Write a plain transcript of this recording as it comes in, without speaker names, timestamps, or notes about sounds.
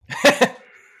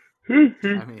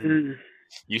I mean,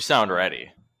 You sound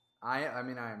ready. I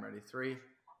am ready. 3,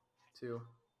 2.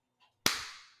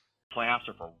 Playoffs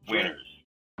are for winners.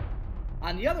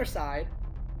 On the other side,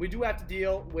 we do have to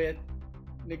deal with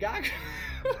Ngakwe.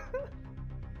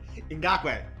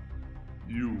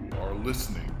 You are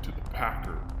listening to the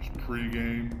Packers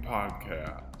pregame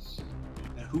podcast.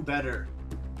 And who better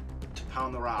to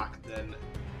pound the rock than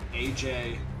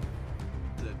AJ,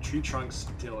 the Tree Trunks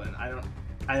Dylan? I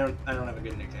don't have a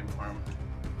good nickname for him.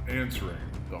 Answering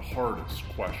the hardest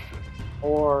question.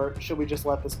 Or should we just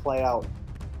let this play out?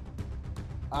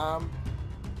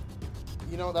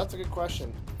 That's a good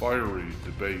question. Fiery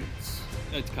debates.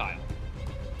 It's Kyle.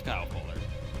 Kyle Fuller.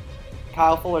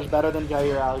 Kyle Fuller's better than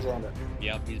Jair Alexander.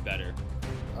 Yep, he's better.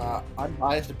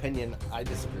 Unbiased opinion, I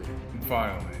disagree. And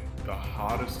finally, the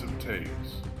hottest of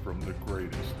takes from the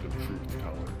greatest of truth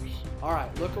tellers. All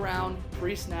right, look around.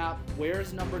 Pre-snap.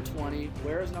 Where's number 20?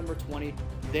 Where is number 20?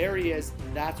 There he is.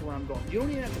 That's where I'm going. You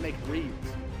don't even have to make reads.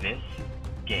 This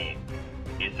game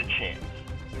is a chance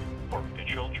for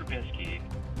Mitchell Trubisky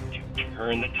to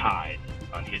turn the tide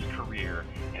on his career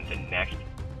in the next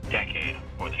decade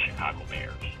for the Chicago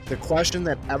Bears. The question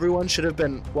that everyone should have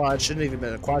been, well, it shouldn't even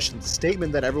been a question, the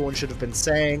statement that everyone should have been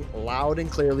saying loud and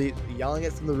clearly, yelling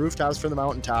it from the rooftops, from the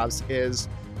mountaintops, is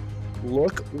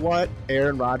look what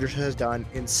Aaron Rodgers has done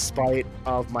in spite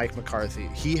of Mike McCarthy.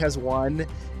 He has won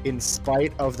in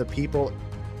spite of the people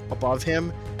above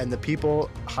him and the people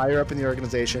higher up in the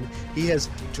organization. He has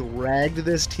dragged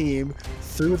this team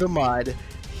through the mud.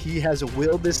 He has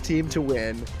willed this team to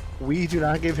win. We do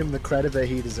not give him the credit that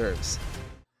he deserves.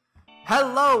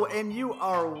 Hello, and you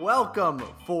are welcome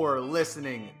for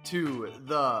listening to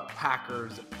the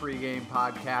Packers pregame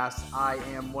podcast. I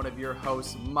am one of your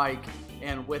hosts, Mike,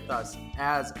 and with us,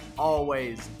 as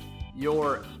always,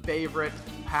 your favorite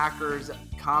Packers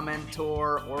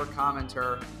commentor or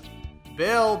commenter,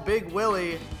 Bill Big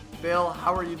Willie. Bill,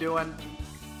 how are you doing?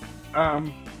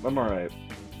 I'm all right.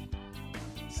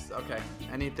 Okay.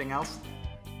 Anything else?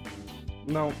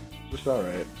 No, just all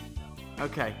right.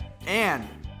 Okay. And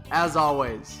as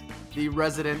always, the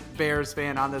resident Bears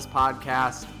fan on this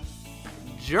podcast,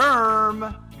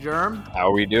 Germ. How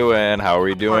are we doing?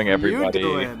 Everybody?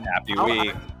 Doing? Happy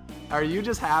week. Are you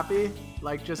just happy?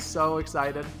 Like, just so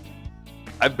excited?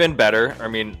 I've been better. I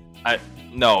mean, I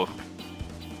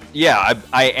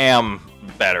am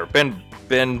better.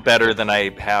 Been better than I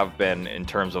have been in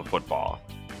terms of football.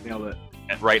 Nailed it.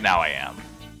 And right now I am.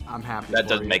 I'm happy. That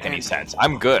doesn't make any sense.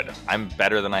 I'm good. I'm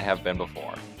better than I have been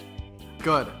before.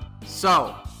 Good.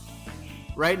 So,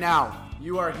 right now,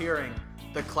 you are hearing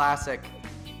the classic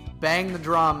bang the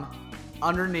drum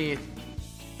underneath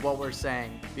what we're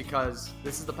saying, because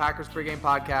this is the Packers pregame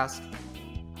podcast.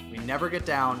 We never get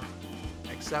down,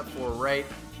 except for right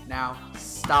now.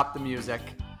 Stop the music.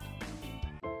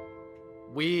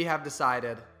 We have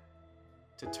decided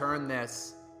to turn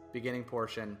this beginning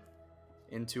portion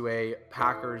into a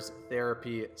Packers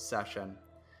therapy session,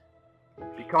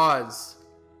 because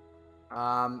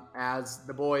as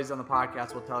the boys on the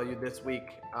podcast will tell you, this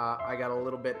week I got a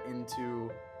little bit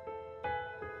into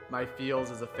my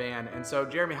feels as a fan. And so,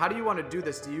 Jeremy, how do you want to do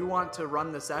this? Do you want to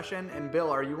run the session? And Bill,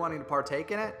 are you wanting to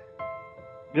partake in it?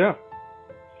 Yeah.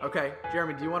 Okay.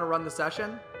 Jeremy, do you want to run the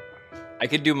session? I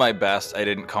could do my best. I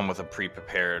didn't come with a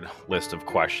pre-prepared list of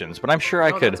questions, but I'm sure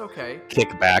I could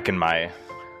kick back in my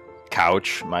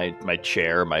couch, my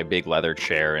chair, my big leather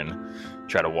chair, and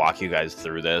try to walk you guys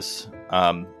through this.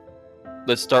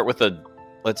 Let's start with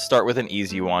an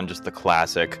easy one, just the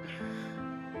classic.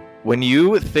 When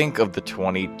you think of the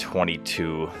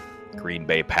 2022 Green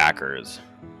Bay Packers,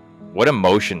 what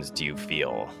emotions do you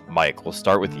feel? Mike, we'll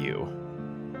start with you.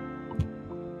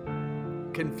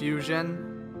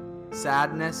 Confusion,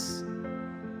 sadness,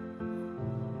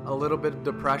 a little bit of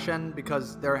depression,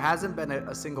 because there hasn't been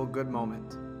a single good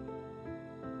moment.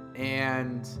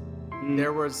 And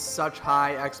there was such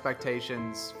high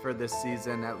expectations for this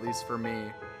season, at least for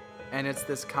me. And it's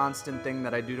this constant thing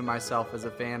that I do to myself as a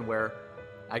fan, where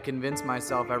I convince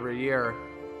myself every year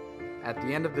at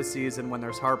the end of the season, when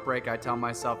there's heartbreak, I tell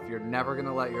myself, you're never going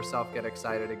to let yourself get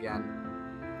excited again.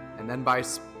 And then by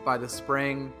the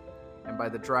spring and by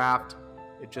the draft,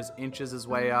 it just inches his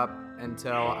way up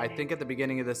until I think at the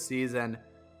beginning of the season,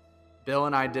 Bill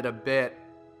and I did a bit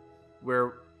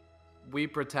where we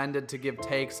pretended to give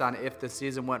takes on if the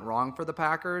season went wrong for the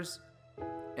Packers,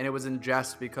 and it was in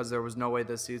jest because there was no way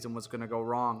this season was going to go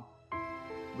wrong.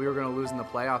 We were going to lose in the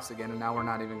playoffs again, and now we're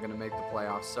not even going to make the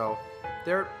playoffs. So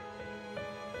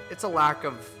it's a lack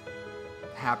of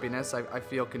happiness. I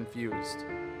feel confused.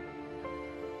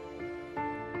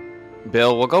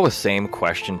 Bill, we'll go with same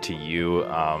question to you.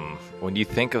 When you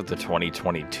think of the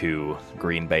 2022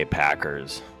 Green Bay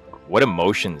Packers, what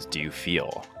emotions do you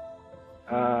feel?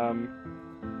 Well,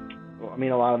 I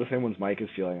mean, a lot of the same ones Mike is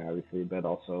feeling, obviously, but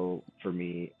also for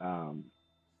me,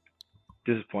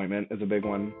 disappointment is a big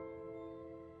one.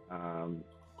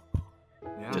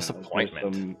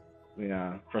 Disappointment.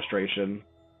 Frustration,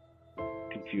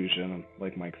 confusion,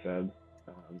 like Mike said.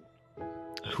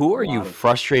 Who are you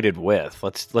frustrated with?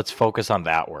 Let's focus on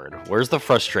that word. Where's the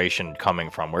frustration coming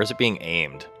from? Where's it being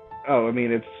aimed? Oh, I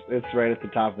mean, it's right at the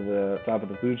top of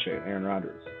the food chain, Aaron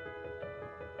Rodgers.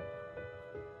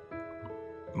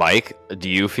 Mike, do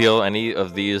you feel any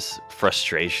of these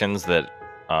frustrations that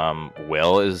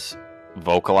Will is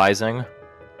vocalizing?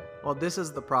 Well, this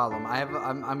is the problem.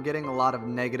 I'm getting a lot of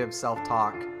negative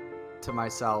self-talk to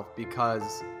myself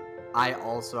because I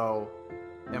also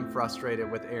am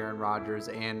frustrated with Aaron Rodgers.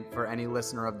 And for any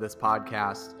listener of this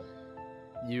podcast,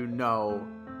 you know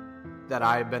that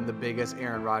I've been the biggest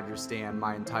Aaron Rodgers stan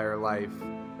my entire life.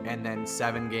 And then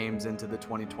 7 games into the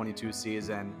 2022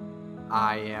 season,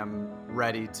 I am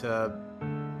ready to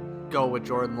go with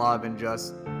Jordan Love and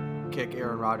just kick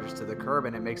Aaron Rodgers to the curb,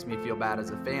 and it makes me feel bad as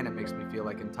a fan. It makes me feel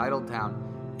like entitled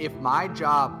town. If my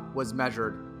job was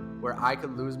measured where I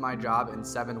could lose my job in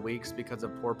 7 weeks because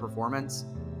of poor performance,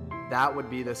 that would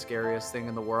be the scariest thing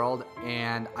in the world,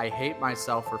 and I hate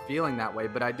myself for feeling that way,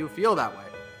 but I do feel that way.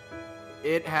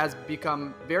 It has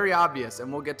become very obvious,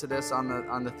 and we'll get to this on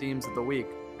the themes of the week.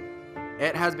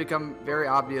 It has become very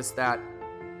obvious that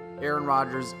Aaron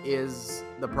Rodgers is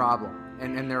the problem,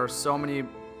 and there are so many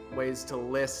ways to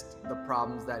list the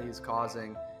problems that he's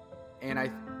causing, and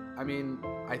I mean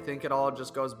I think it all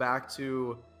just goes back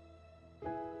to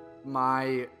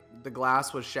the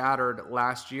glass was shattered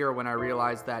last year when I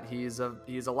realized that he's a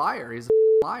liar. He's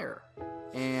a liar,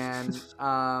 and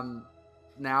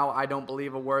now I don't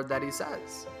believe a word that he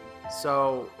says.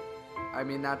 So I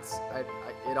mean it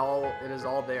is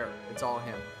all there. It's all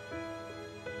him.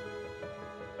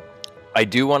 I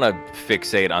do want to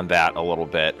fixate on that a little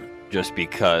bit, just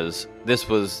because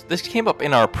this came up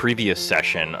in our previous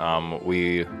session.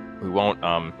 We won't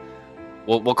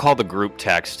we'll call the group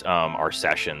text our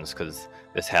sessions, because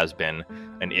this has been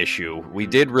an issue. We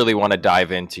did really want to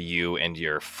dive into you and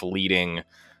your fleeting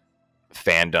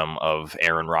fandom of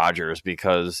Aaron Rodgers,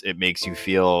 because it makes you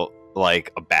feel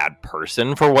like a bad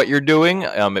person for what you're doing.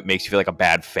 It makes you feel like a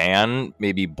bad fan,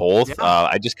 maybe both. Yeah.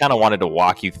 I just kind of wanted to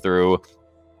walk you through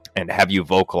and have you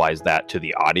vocalize that to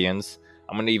the audience.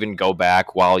 I'm going to even go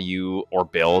back while you or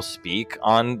Bill speak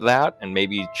on that and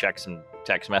maybe check some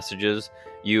text messages.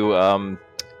 You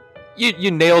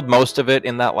nailed most of it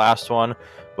in that last one,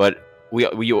 but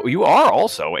you are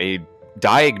also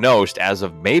diagnosed as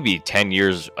of maybe 10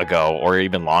 years ago or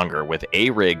even longer with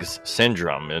Ahrig's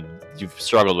syndrome. You've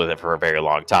struggled with it for a very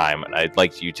long time, and I'd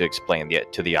like you to explain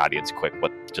to the audience quick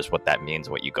what that means,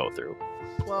 what you go through.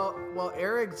 Well,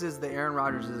 Ahrig's is the Aaron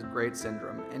Rodgers is great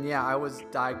syndrome. And yeah, I was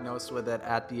diagnosed with it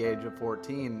at the age of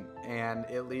 14, and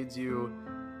it leads you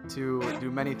to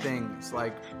do many things,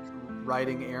 like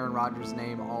writing Aaron Rodgers'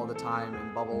 name all the time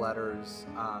in bubble letters.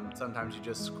 Sometimes you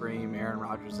just scream, Aaron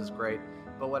Rodgers is great.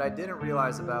 But what I didn't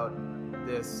realize about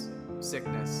this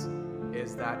sickness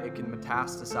is that it can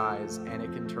metastasize and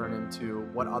it can turn into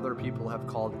what other people have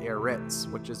called ARITS,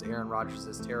 which is Aaron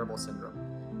Rodgers' terrible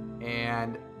syndrome.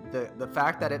 And the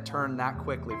fact that it turned that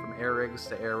quickly from Ahrig's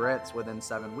to ARITS within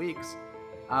 7 weeks,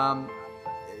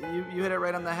 you hit it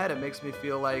right on the head. It makes me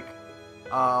feel like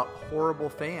a horrible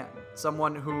fan,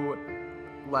 someone who,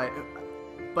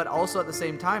 but also at the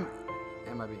same time,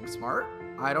 am I being smart?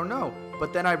 I don't know.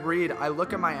 But then I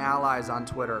look at my allies on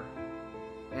Twitter,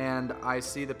 and I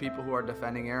see the people who are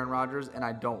defending Aaron Rodgers, and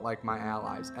I don't like my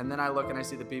allies. And then I look and I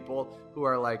see the people who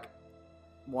are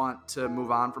want to move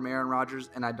on from Aaron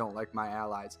Rodgers, and I don't like my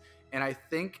allies. And I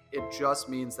think it just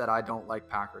means that I don't like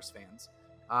Packers fans.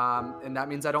 And that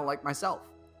means I don't like myself.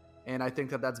 And I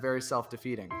think that that's very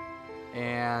self-defeating.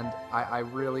 And I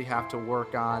really have to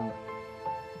work on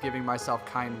giving myself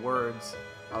kind words,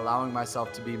 allowing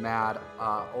myself to be mad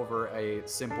over a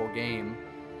simple game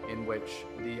in which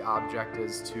the object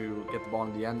is to get the ball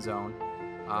in the end zone,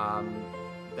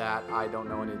 that I don't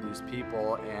know any of these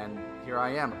people, and here I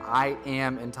am. I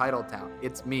am entitled town.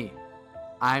 It's me.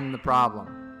 I'm the problem.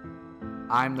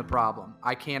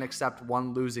 I can't accept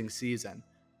one losing season.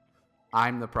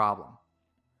 I'm the problem.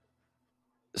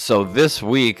 So this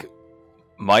week,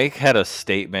 Mike had a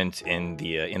statement in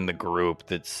the group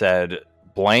that said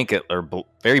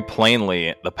very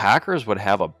plainly, the Packers would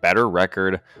have a better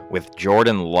record with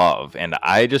Jordan Love. And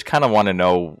I just kind of want to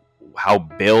know how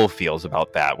Bill feels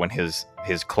about that when his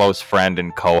close friend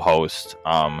and co-host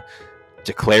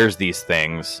declares these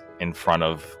things in front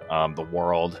of the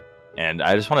world. And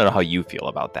I just want to know how you feel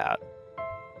about that.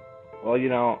 Well,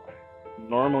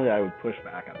 normally I would push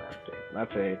back on that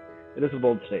statement. It is a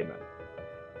bold statement.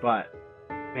 But,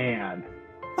 man,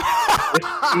 this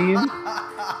team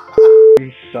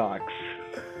sucks.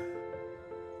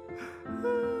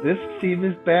 This team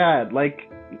is bad. Like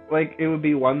it would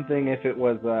be one thing if it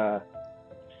was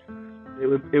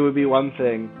it would be one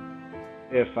thing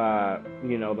if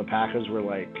the Packers were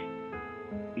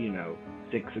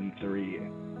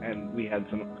 6-3 and we had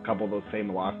a couple of those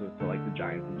same losses to like the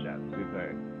Giants and Jets. We'd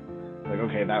say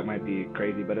okay, that might be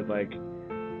crazy, but it's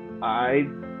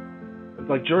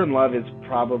Jordan Love is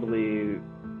probably,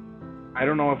 I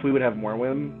don't know if we would have more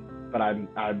wins, but I'm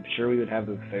sure we would have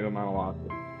the same amount of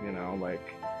losses.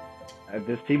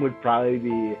 This team would probably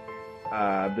be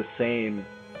the same.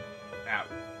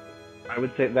 I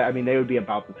would say that, they would be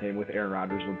about the same with Aaron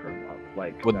Rodgers and Jordan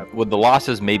Love. Would the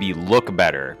losses maybe look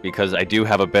better? Because I do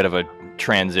have a bit of a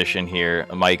transition here.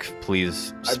 Mike,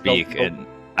 please speak, and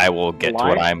I will get to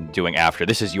what I'm doing after.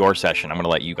 This is your session. I'm going to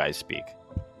let you guys speak.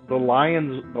 The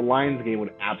Lions game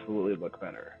would absolutely look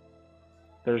better.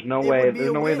 There's no way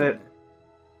that.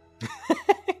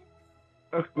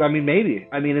 Maybe.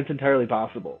 It's entirely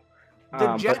possible.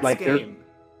 The Jets game,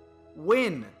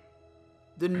 win.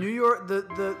 The New York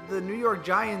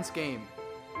Giants game,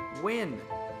 win.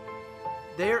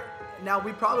 Now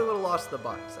we probably would have lost the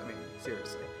Bucs.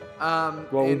 Seriously.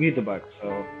 We beat the Bucs,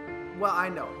 so. Well, I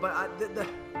know, but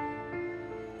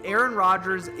Aaron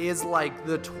Rodgers is like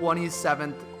the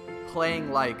 27th,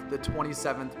 playing like the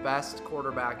 27th best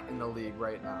quarterback in the league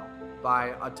right now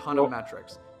by a ton of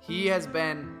metrics. He has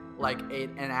been like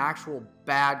an actual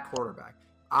bad quarterback.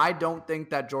 I don't think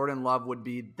that Jordan Love would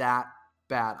be that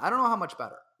bad. I don't know how much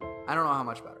better.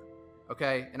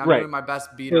 Okay? And I'm doing my best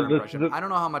beater impression. I don't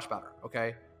know how much better.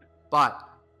 Okay? But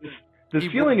the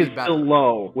ceiling is still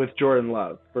low with Jordan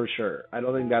Love, for sure. I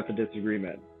don't think that's a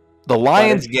disagreement. The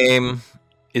Lions game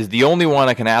is the only one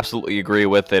I can absolutely agree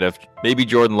with, that if maybe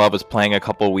Jordan Love is playing a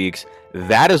couple of weeks,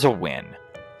 that is a win.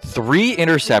 3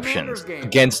 interceptions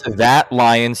against that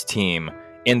Lions team,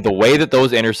 in the way that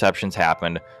those interceptions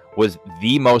happened, was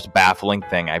the most baffling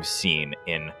thing I've seen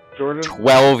in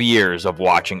 12 years of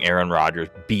watching Aaron Rodgers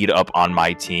beat up on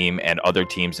my team and other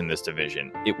teams in this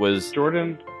division. It was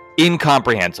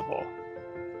incomprehensible.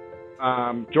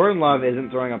 Jordan Love isn't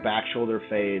throwing a back shoulder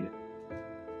fade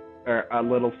or a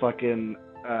little fucking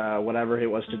whatever it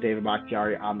was to David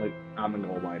Bakhtiari on the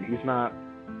goal line. He's not.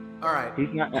 All right.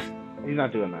 He's not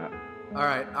doing that. All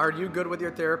right. Are you good with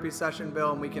your therapy session,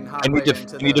 Bill? And we can hop I need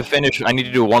to finish. I need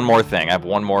to do one more thing. I have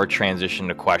one more transition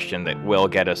to question that will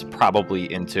get us probably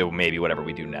into maybe whatever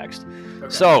we do next. Okay.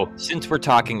 So, since we're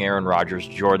talking Aaron Rodgers,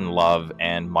 Jordan Love,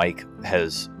 and Mike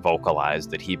has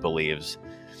vocalized that he believes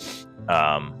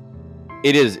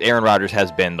Aaron Rodgers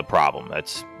has been the problem.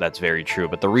 That's very true.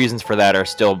 But the reasons for that are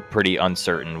still pretty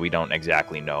uncertain. We don't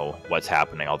exactly know what's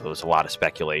happening, although there's a lot of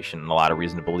speculation and a lot of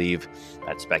reason to believe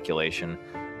that speculation.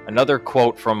 Another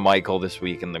quote from Michael this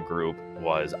week in the group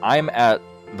was, "I'm at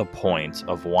the point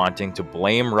of wanting to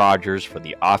blame Rodgers for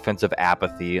the offensive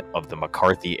apathy of the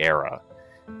McCarthy era."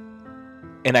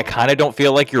 And I kind of don't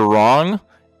feel like you're wrong,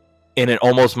 and it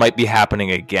almost might be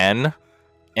happening again.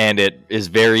 And it is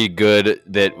very good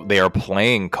that they are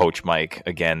playing Coach Mike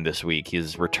again this week.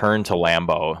 He's returned to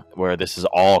Lambeau, where this is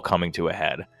all coming to a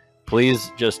head.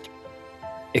 Please just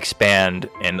expand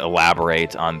and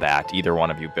elaborate on that. Either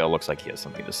one of you. Bill looks like he has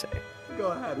something to say.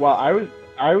 Go ahead. Well, I was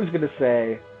gonna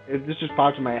say, this just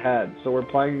popped in my head. So we're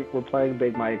playing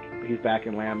Big Mike. He's back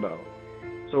in Lambeau.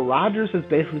 So Rodgers has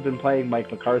basically been playing Mike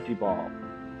McCarthy ball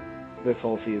this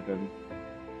whole season.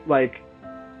 I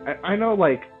know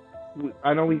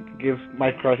we give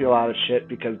Mike McCarthy a lot of shit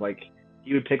because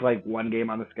he would pick one game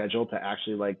on the schedule to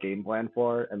actually game plan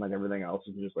for, and everything else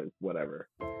is just whatever.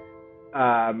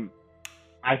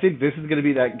 I think this is going to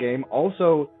be that game.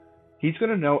 Also, he's going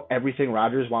to know everything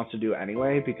Rodgers wants to do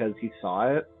anyway because he saw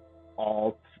it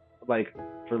all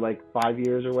for 5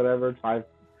 years or whatever, 10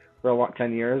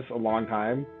 years, a long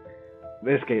time.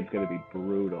 This game's going to be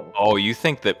brutal. Oh, you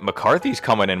think that McCarthy's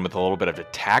coming in with a little bit of a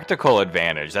tactical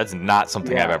advantage? That's not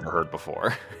something I've ever heard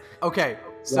before. Okay.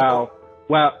 So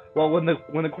Well, when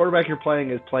the quarterback you're playing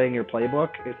is playing your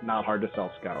playbook, it's not hard to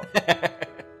self-scout.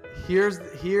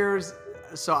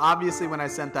 So obviously when I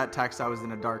sent that text, I was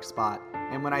in a dark spot.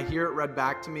 And when I hear it read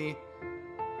back to me,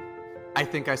 I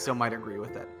think I still might agree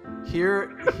with it.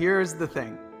 Here's the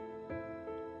thing.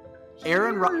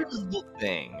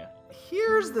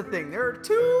 Here's the thing. There are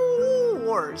two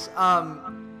wars.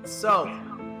 So,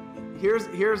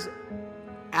 here's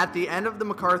at the end of the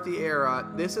McCarthy era,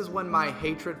 this is when my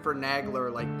hatred for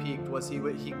Nagler peaked. Was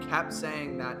he kept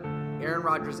saying that Aaron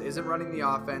Rodgers isn't running the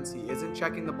offense, he isn't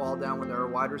checking the ball down when there are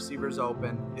wide receivers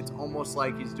open. It's almost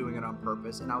like he's doing it on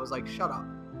purpose. And I was like, shut up.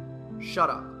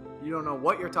 You don't know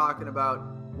what you're talking about.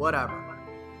 Whatever.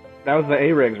 That was the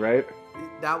A-Rigs, right?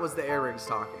 That was the A-Rigs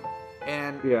talking.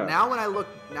 And yeah. Now when I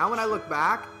look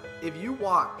back, if you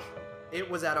watch, it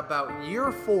was at about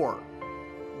year 4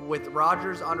 with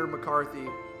Rodgers under McCarthy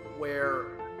where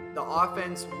the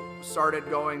offense started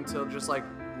going to just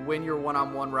win your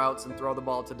one-on-one routes and throw the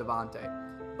ball to Devontae.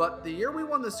 But the year we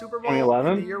won the Super Bowl,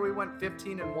 2011? the year we went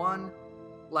 15-1,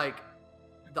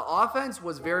 the offense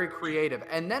was very creative.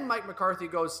 And then Mike McCarthy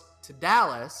goes to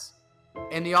Dallas,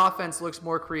 and the offense looks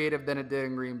more creative than it did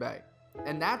in Green Bay.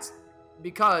 And that's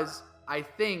because I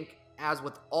think, as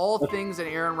with all things in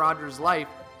Aaron Rodgers' life,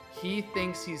 he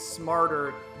thinks he's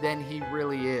smarter than he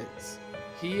really is.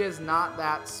 He is not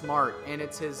that smart, and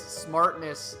it's his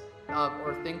smartness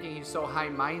or thinking he's so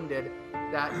high-minded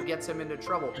that gets him into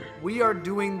trouble. We are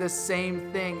doing the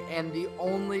same thing, and the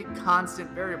only constant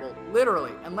variable,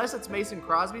 literally, unless it's Mason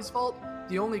Crosby's fault,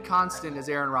 the only constant is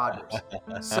Aaron Rodgers.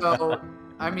 So,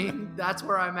 I mean, that's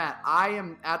where I'm at. I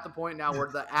am at the point now where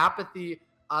the apathy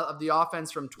of the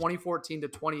offense from 2014 to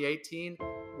 2018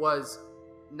 was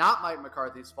not Mike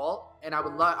McCarthy's fault, and I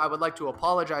would like to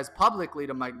apologize publicly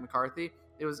to Mike McCarthy.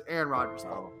 It was Aaron Rodgers'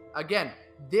 fault. Again,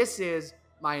 this is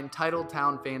my entitled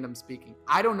town fandom speaking.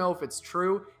 I don't know if it's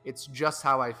true. It's just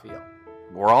how I feel.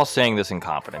 We're all saying this in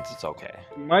confidence. It's okay.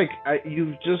 Mike,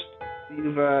 you've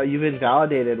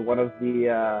invalidated one of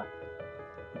the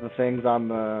things on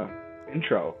the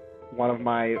intro. One of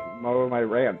my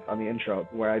rants on the intro,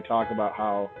 where I talk about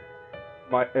how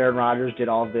Aaron Rodgers did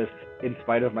all of this in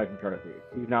spite of Mike McCarthy.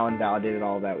 You've now invalidated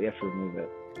all of that. We have to remove it.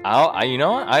 You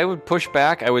know what? I would push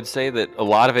back. I would say that a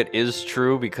lot of it is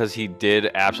true because he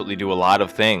did absolutely do a lot of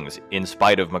things in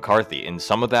spite of McCarthy, and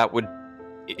some of that would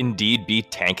indeed be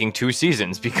tanking 2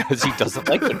 seasons because he doesn't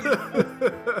like him.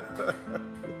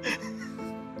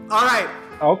 All right.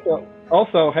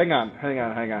 Also, hang on.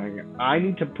 I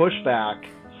need to push back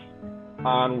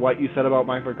on what you said about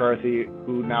Mike McCarthy,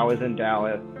 who now is in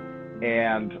Dallas,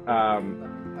 and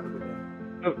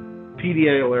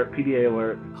PDA alert.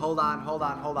 Hold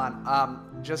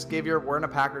on. Just give we're in a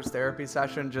Packers therapy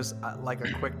session. Just a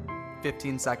quick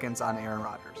 15 seconds on Aaron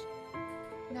Rodgers.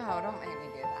 No, don't make me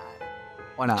do that.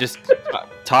 Why not? Just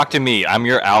talk to me. I'm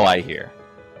your ally here.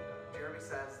 Jeremy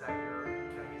says that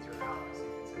he's your ally, so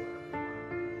you can say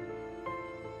whatever you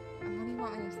want. What do you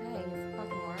want me to say? He's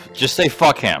fucking worse. Just say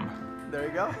fuck him. There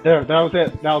you go. There, that was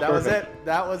it. That was it.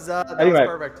 That was anyway. was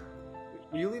perfect.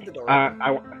 Will you leave the door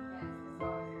open?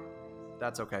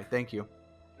 That's okay. Thank you.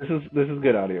 This is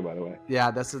good audio, by the way.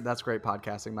 Yeah, that's great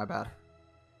podcasting. My bad.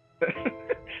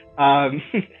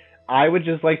 I would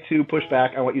just like to push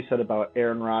back on what you said about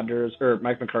Aaron Rodgers or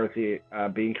Mike McCarthy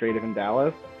being creative in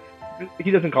Dallas. He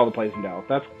doesn't call the plays in Dallas.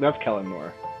 That's Kellen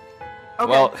Moore.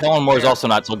 Okay. Well, Kellen Moore is also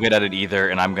not so good at it either,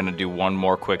 and I'm gonna do one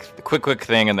more quick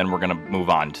thing, and then we're gonna move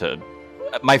on to.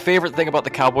 My favorite thing about the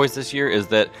Cowboys this year is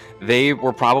that they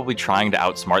were probably trying to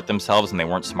outsmart themselves, and they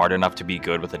weren't smart enough to be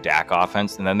good with the Dak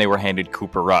offense. And then they were handed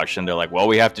Cooper Rush, and they're like, well,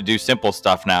 we have to do simple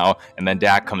stuff now. And then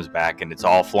Dak comes back, and it's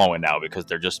all flowing now because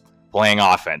they're just playing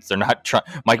offense. They're not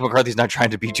Mike McCarthy's not trying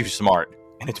to be too smart,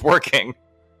 and it's working.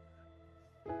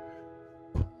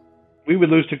 We would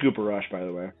lose to Cooper Rush, by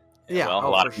the way. Yeah,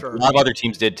 well, for sure. A lot of other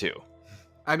teams did too.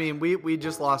 I mean, we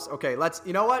just lost. Okay,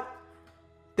 you know what?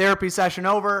 Therapy session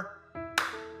over.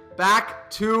 Back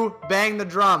to Bang the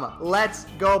Drum. Let's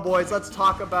go, boys. Let's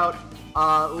talk about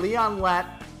Leon Lett,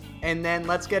 and then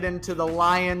let's get into the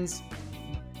Lions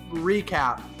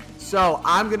recap. So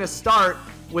I'm going to start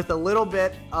with a little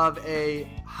bit of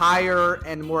a higher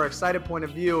and more excited point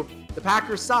of view. The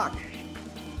Packers suck.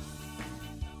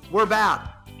 We're bad.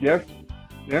 Yes.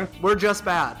 Yeah. We're just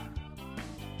bad.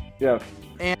 Yes.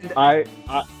 And I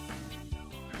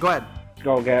go ahead.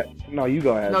 No, you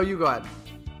go ahead. No, you go ahead.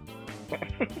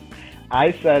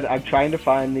 I said I'm trying to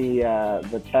find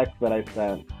the text that I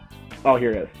sent. Oh,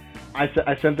 here it is.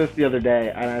 I sent this the other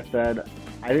day, and I said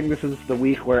I think this is the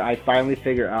week where I finally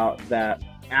figure out that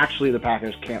actually the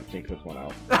Packers can't sneak this one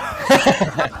out.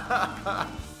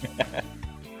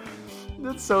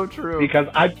 That's so true. Because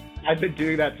I've been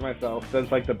doing that to myself since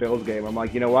the Bills game. I'm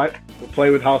like, you know what? We'll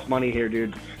play with house money here,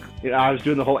 dude. I was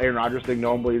doing the whole Aaron Rodgers thing.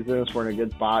 No one believes in us. We're in a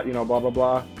good spot. Blah blah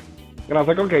blah. And I was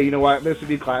like, okay, you know what? This would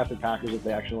be classic Packers if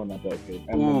they actually won that Bills game.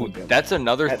 Ooh, that's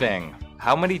another thing.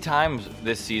 How many times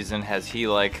this season has he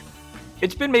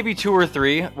it's been maybe 2 or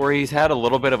 3 where he's had a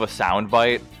little bit of a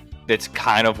soundbite that's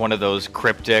kind of one of those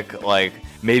cryptic, like,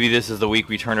 maybe this is the week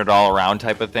we turn it all around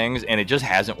type of things, and it just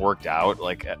hasn't worked out.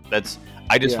 Like,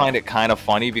 I just find it kind of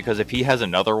funny, because if he has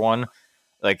another one,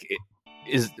 like,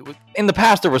 in the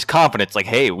past there was confidence, like,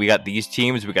 hey, we got these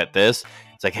teams, we got this.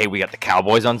 It's like, hey, we got the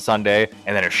Cowboys on Sunday,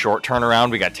 and then a short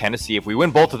turnaround, we got Tennessee. If we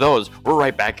win both of those, we're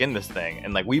right back in this thing.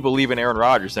 And, like, we believe in Aaron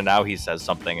Rodgers, and now he says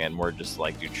something, and we're just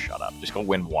like, dude, shut up. Just go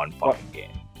win one fucking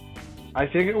game. I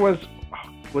think it was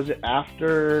it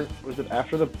after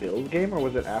the Bills game, or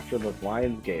was it after the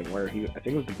Lions game where I think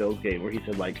it was the Bills game where he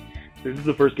said, like, this is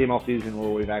the first game all season where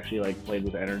we've actually, like, played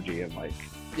with energy and, like,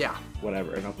 yeah,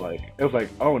 whatever. And it was like,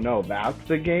 oh no, that's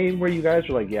the game where you guys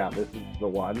were like, yeah, this is the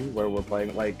one where we're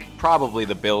playing, like, probably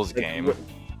the Bills game.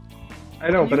 I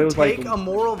know, but it was like, take a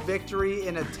moral victory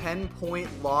in a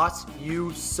 10-point loss,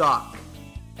 you suck.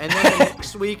 And then the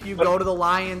next week you go to the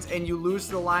Lions and you lose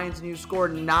to the Lions and you score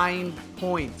 9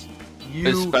 points.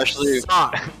 You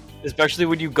suck. Especially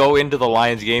when you go into the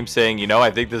Lions game saying, you know, I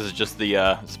think this is just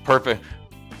it's perfect.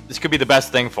 This could be the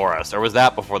best thing for us. Or was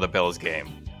that before the Bills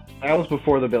game? That was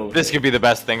before the Bills. This could be the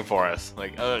best thing for us.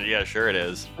 Like, oh yeah, sure it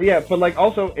is. Yeah, but like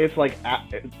also it's like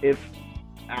it's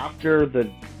after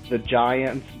the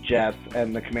Giants, Jets,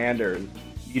 and the Commanders.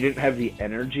 You didn't have the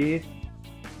energy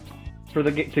for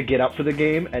to get up for the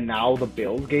game, and now the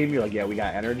Bills game, you're like, yeah, we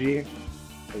got energy.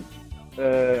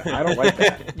 I don't like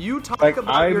that. You talk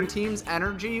about your team's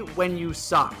energy when you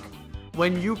suck.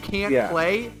 When you can't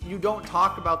play, you don't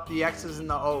talk about the X's and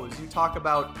the O's. You talk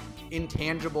about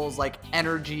intangibles like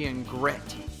energy and grit.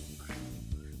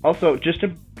 Also, just to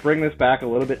bring this back a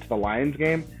little bit to the Lions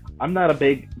game, I'm not a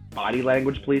big body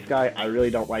language police guy. I really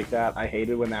don't like that. I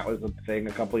hated when that was a thing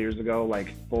a couple years ago,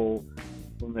 like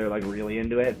when they're like really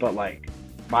into it. But like,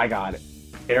 my God,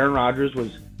 Aaron Rodgers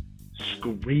was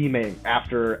screaming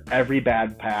after every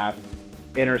bad pass,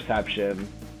 interception.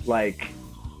 Like,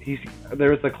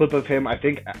 there was a clip of him. I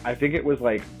think it was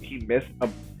like he missed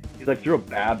he like threw a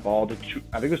bad ball to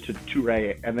I think it was to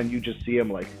Toure, and then you just see him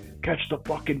like catch the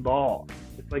fucking ball.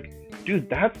 It's like, dude,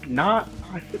 that's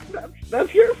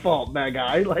your fault, that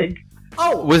guy. Like,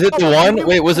 was it the one?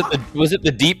 Wait, was it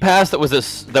the deep pass that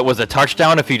was a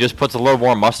touchdown? If he just puts a little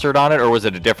more mustard on it, or was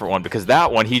it a different one? Because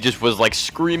that one he just was like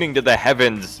screaming to the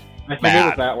heavens. I think it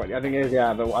was that one. I think it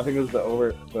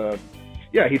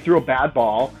was he threw a bad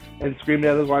ball and screamed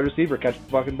at his wide receiver, catch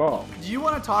the fucking ball. Do you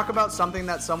want to talk about something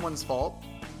that's someone's fault?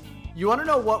 You want to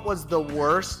know what was the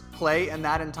worst play in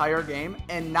that entire game?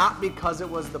 And not because it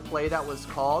was the play that was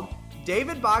called.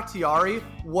 David Bakhtiari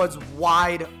was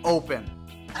wide open.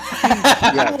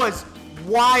 He was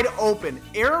wide open.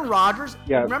 Aaron Rodgers,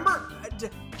 remember,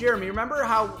 Jeremy, remember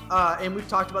how, and we've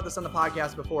talked about this on the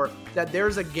podcast before, that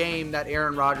there's a game that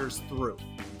Aaron Rodgers threw.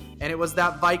 And it was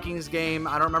that Vikings game,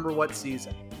 I don't remember what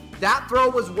season. That throw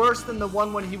was worse than the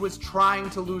one when he was trying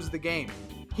to lose the game.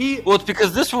 Well, it's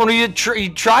because this one he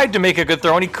tried to make a good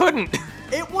throw and he couldn't.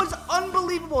 It was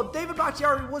unbelievable. David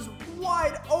Bakhtiari was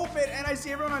wide open, and I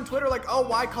see everyone on Twitter like, oh,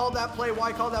 why call that play?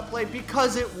 Why call that play?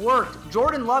 Because it worked.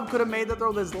 Jordan Love could have made that throw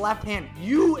with his left hand.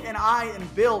 You and I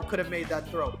and Bill could have made that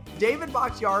throw. David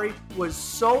Bakhtiari was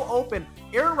so open.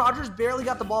 Aaron Rodgers barely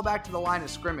got the ball back to the line of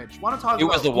scrimmage. Want to talk about? It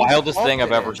was the wildest thing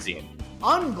I've ever seen.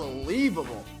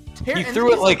 Unbelievable. He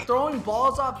threw it like throwing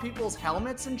balls off people's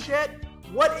helmets and shit.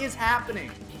 What is happening?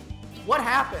 What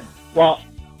happened? Well,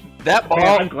 that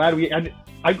ball. I'm glad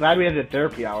we ended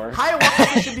therapy hour.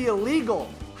 Ayahuasca should be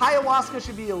illegal. Ayahuasca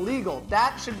should be illegal.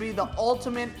 That should be the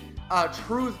ultimate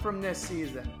truth from this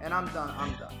season. And I'm done.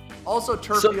 Also,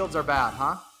 turf fields are bad,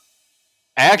 huh?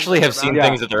 I actually have seen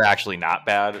things that they're actually not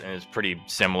bad, and it's pretty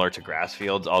similar to grass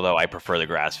fields, although I prefer the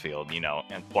grass field,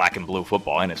 and black and blue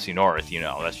football, NFC North,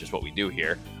 that's just what we do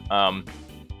here.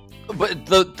 But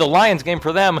the Lions game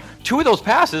for them, 2 of those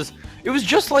passes, it was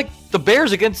just like the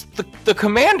Bears against the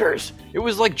Commanders. It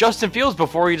was like Justin Fields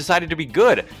before he decided to be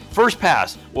good. First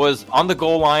pass was on the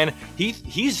goal line. He's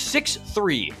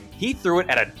 6'3". He threw it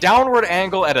at a downward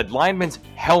angle at a lineman's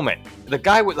helmet. The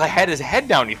guy had his head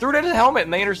down. He threw it at his helmet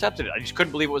and they intercepted it. I just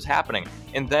couldn't believe what was happening.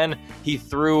 And then he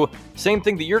threw, same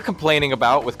thing that you're complaining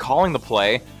about with calling the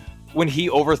play, when he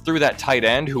overthrew that tight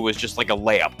end who was just like a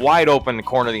layup, wide open in the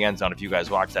corner of the end zone. If you guys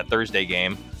watched that Thursday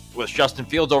game, was Justin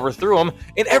Fields overthrew him,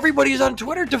 and everybody's on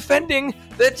Twitter defending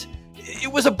that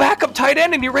it was a backup tight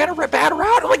end and he ran a bad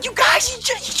route. I'm like, you guys, he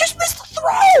just missed the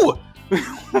throw.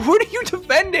 What are you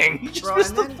defending? He just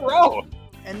missed the throw.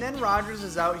 And then Rodgers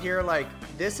is out here like,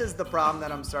 this is the problem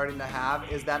that I'm starting to have,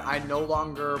 is that I no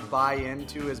longer buy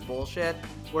into his bullshit,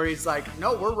 where he's like,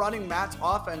 no, we're running Matt's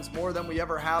offense more than we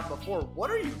ever have before. What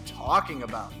are you talking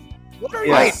about? What are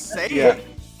you saying? Yeah.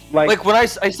 Like when I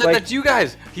said that to you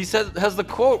guys, he has the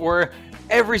quote where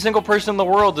every single person in the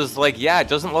world is like, yeah, it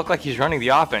doesn't look like he's running the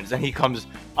offense. And he comes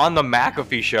on the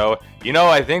McAfee show.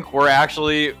 I think we're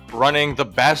actually running the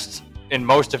best and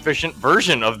most efficient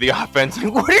version of the offense.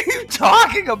 What are you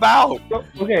talking about?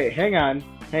 Okay, hang on.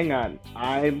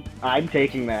 I'm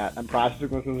taking that. I'm processing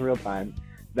this in real time.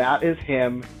 That is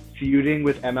him feuding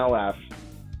with MLF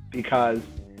because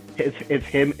it's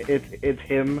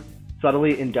him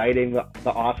subtly indicting the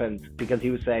offense because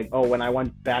he was saying, oh, when I won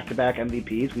back-to-back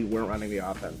MVPs, we weren't running the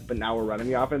offense. But now we're running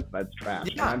the offense? That's trash.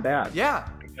 Yeah. And I'm bad. Yeah.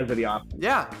 Because of the offense.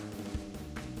 Yeah.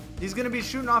 He's going to be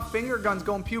shooting off finger guns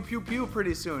going pew, pew, pew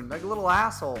pretty soon. Like a little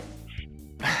asshole.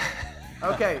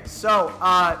 Okay, so,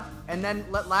 and then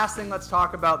last thing let's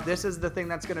talk about. This is the thing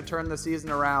that's going to turn the season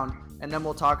around. And then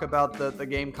we'll talk about the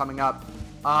game coming up.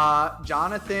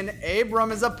 Jonathan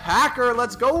Abram is a Packer.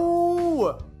 Let's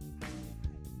go!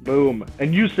 Boom.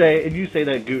 And you say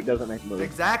that Goot doesn't make moves.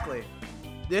 Exactly.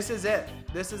 This is it.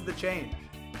 This is the change.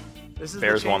 This is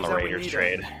Bears the change won the Raiders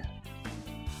trade.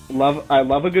 I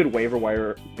love a good waiver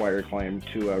wire claim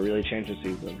to really change the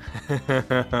season.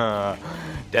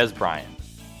 Dez Bryant.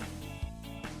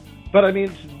 But I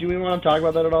mean, do we want to talk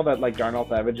about that at all? That like Darnell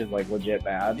Savage is like legit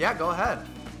bad? Yeah, go ahead.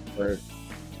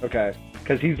 Okay,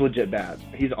 because he's legit bad.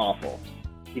 He's awful.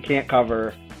 He can't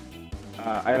cover.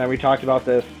 And we talked about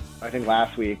this, I think,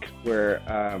 last week, where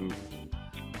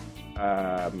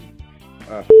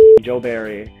Joe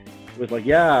Barry was like,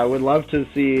 yeah, I would love to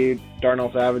see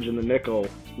Darnell Savage in the nickel,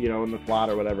 in the slot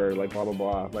or whatever, like, blah, blah,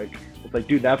 blah. Like, it's like,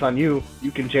 dude, that's on you.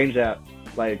 You can change that.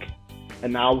 Like,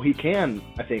 and now he can,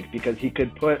 I think, because he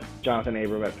could put Jonathan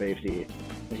Abram at safety,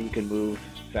 and he could move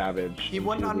Savage. He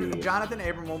wouldn't. Jonathan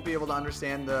Abram won't be able to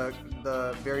understand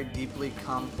the very deeply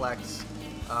complex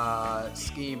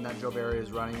scheme that Joe Barry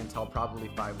is running until probably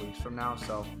 5 weeks from now.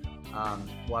 So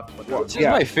we'll have to put that. This is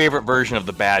my favorite version of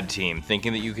the bad team,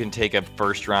 thinking that you can take a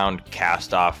first-round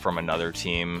cast-off from another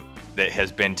team that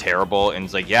has been terrible, and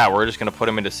it's like, yeah, we're just going to put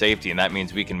him into safety, and that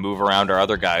means we can move around our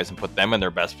other guys and put them in their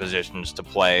best positions to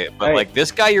play. But like, this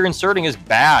guy you're inserting is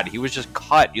bad. He was just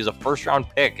cut. He's a first-round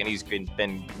pick, and he's been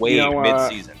waived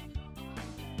mid-season.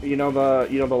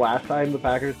 The last time the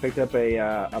Packers picked up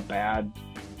a bad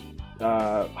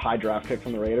high draft pick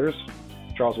from the Raiders,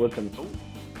 Charles Woodson.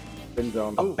 Spin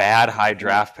zone. A bad high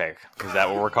draft pick. Is that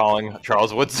what we're calling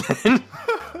Charles Woodson?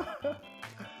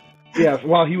 Yeah,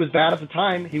 well, he was bad at the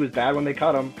time. He was bad when they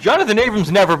cut him. Jonathan Abram's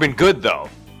never been good, though.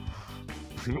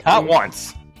 Not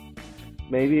once.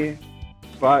 Maybe.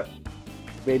 But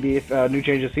maybe if new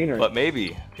change of scenery. But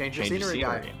maybe. Change of scenery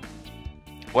guy.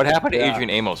 What happened to Adrian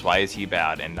Amos? Why is he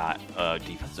bad and not a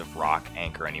defensive rock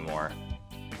anchor anymore?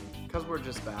 Because we're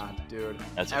just bad, dude.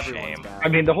 That's a shame. Bad. I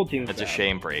mean, the whole team's That's bad. a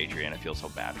shame for Adrian. I feel so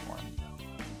bad for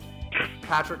him.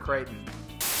 Patrick Creighton.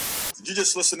 Did you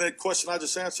just listen to that question I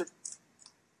just answered?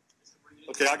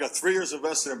 Okay, I got 3 years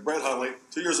invested in Brett Hundley,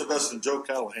 2 years invested in Joe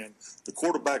Callahan. The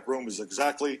quarterback room is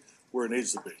exactly where it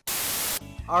needs to be.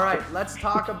 All right, let's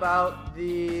talk about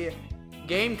the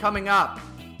game coming up.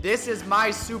 This is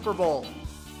my Super Bowl.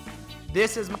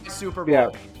 This is my Super Bowl.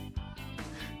 Yeah.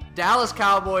 Dallas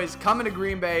Cowboys coming to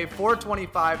Green Bay,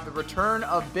 425, the return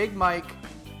of Big Mike,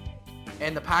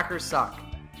 and the Packers suck.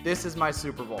 This is my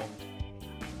Super Bowl.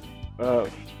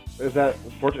 Is that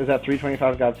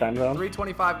 325 God's time zone?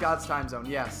 325 God's time zone,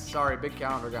 yes. Sorry, big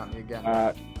calendar got me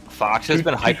again. Fox has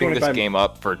been hyping this game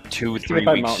up for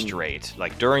 2-3 weeks straight.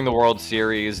 Like, during the World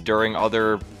Series, during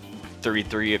other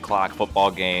 3 o'clock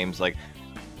football games. Like,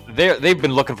 they've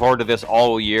been looking forward to this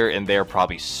all year, and they're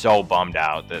probably so bummed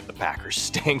out that the Packers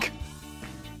stink.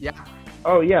 Yeah.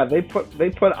 Oh yeah, they put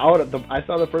out I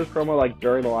saw the first promo like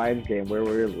during the Lions game where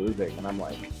we were losing, and I'm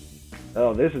like,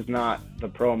 oh, this is not the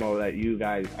promo that you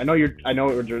guys. I know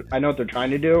what they're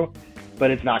trying to do,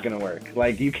 but it's not going to work.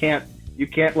 Like you can't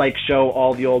like show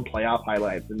all the old playoff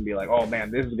highlights and be like, oh man,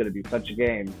 this is going to be such a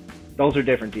game. Those are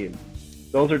different teams.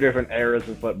 Those are different eras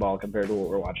of football compared to what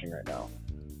we're watching right now.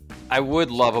 I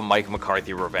would love a Mike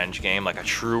McCarthy revenge game, like a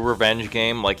true revenge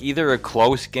game, like either a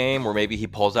close game where maybe he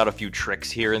pulls out a few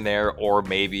tricks here and there, or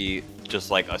maybe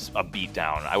just like a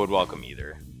beatdown. I would welcome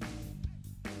either.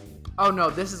 Oh no,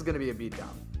 this is going to be a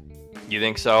beatdown. You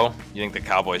think so? You think the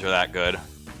Cowboys are that good?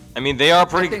 I mean, they are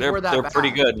pretty. They're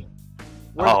pretty good.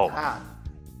 We're bad.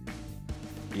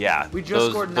 Yeah. We just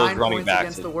scored 9 points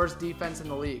against the worst defense in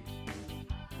the league.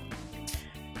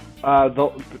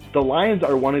 The Lions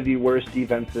are one of the worst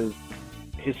defenses,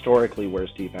 historically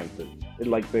worst defenses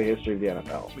in like the history of the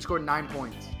NFL. We scored 9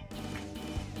 points.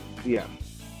 Yeah.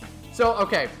 So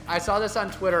okay, I saw this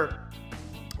on Twitter,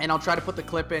 and I'll try to put the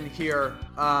clip in here.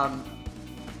 We're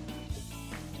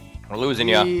losing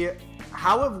you.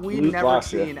 How have we never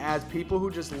seen, as people who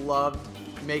just loved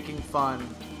making fun.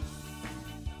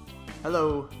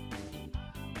 Hello.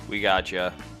 We got you.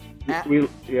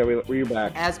 We're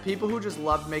back. As people who just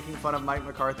loved making fun of Mike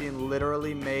McCarthy and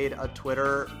literally made a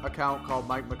Twitter account called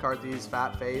Mike McCarthy's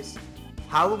Fat Face,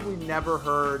 how have we never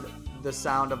heard the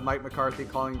sound of Mike McCarthy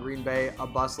calling Green Bay a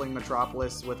bustling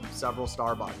metropolis with several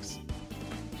Starbucks?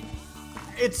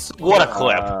 It's what a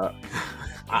clip.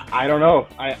 I don't know.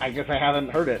 I guess I haven't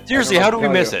heard it. Seriously, how did we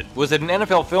miss it? Was it an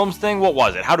NFL Films thing? What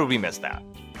was it? How did we miss that?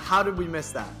 How did we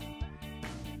miss that?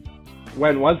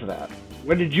 When was that?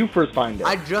 When did you first find it?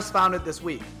 I just found it this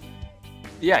week.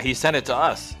 Yeah, he sent it to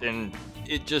us, and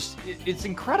it's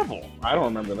incredible. I don't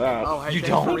remember that. Oh, hey, you thanks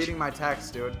don't? for reading my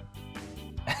text, dude.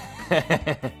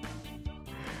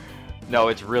 No,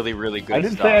 it's really, really good I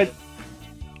didn't stuff. say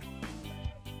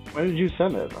When did you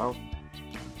send it?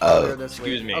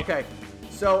 Excuse me. Okay,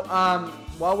 so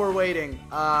while we're waiting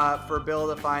for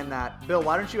Bill to find that, Bill,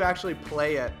 why don't you actually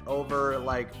play it over,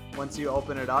 like, once you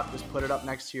open it up, just put it up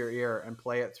next to your ear and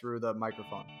play it through the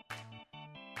microphone.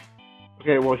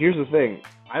 Okay, well, here's the thing.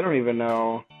 I don't even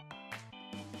know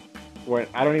when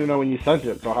you sent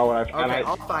it. So how would I?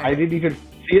 I'll find I it. didn't even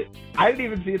see it. I didn't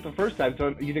even see it the first time.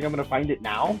 So you think I'm gonna find it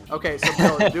now? Okay, so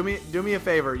Bill, do me a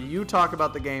favor. You talk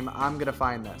about the game. I'm gonna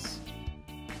find this.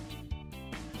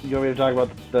 You want me to talk about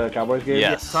the Cowboys game?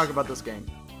 Yes. Yeah, talk about this game.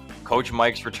 Coach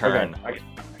Mike's return. Okay,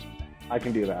 I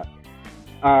can do that.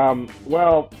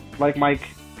 Well, like Mike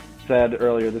said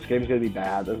earlier, this game's going to be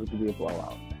bad. This is going to be a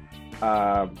blowout.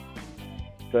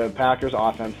 The Packers'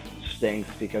 offense stinks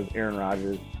because Aaron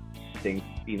Rodgers stinks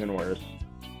even worse.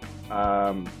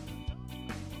 The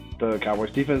Cowboys'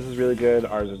 defense is really good.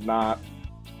 Ours is not.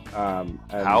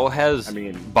 How has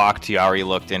Bakhtiari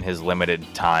looked in his limited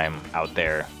time out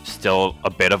there? Still a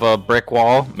bit of a brick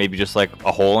wall? Maybe just like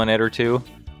a hole in it or two?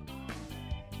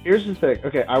 Here's the thing.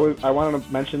 Okay, I wanted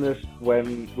to mention this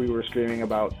when we were screaming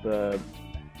about the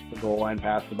goal line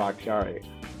pass to Bakhtiari.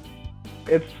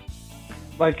 It's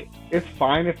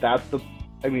fine if that's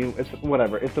it's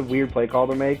whatever. It's a weird play call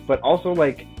to make, but also,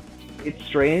 like, it's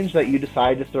strange that you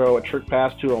decide to throw a trick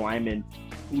pass to a lineman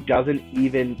who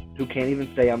can't even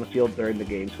stay on the field during the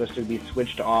game, supposed to be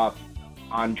switched off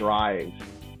on drives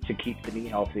to keep the knee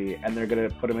healthy, and they're going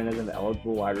to put him in as an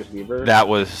eligible wide receiver. That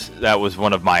was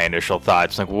one of my initial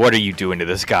thoughts. Like, what are you doing to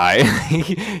this guy?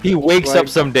 he wakes up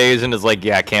some days and is like,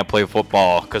 yeah, I can't play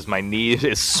football because my knee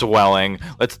is swelling.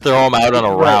 Let's throw him out on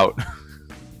a route.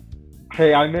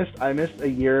 Hey, I missed a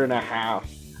year and a half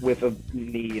with a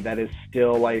knee that is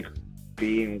still, like,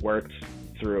 being worked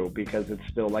through because it's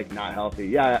still, like, not healthy.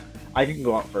 Yeah, I can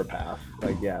go out for a pass.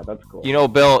 Like, yeah, that's cool. You know,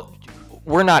 Bill,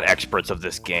 we're not experts of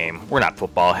this game. We're not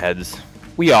football heads.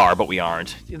 We are, but we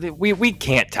aren't. We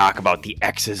can't talk about the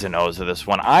X's and O's of this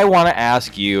one. I want to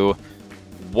ask you,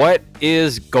 what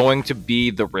is going to be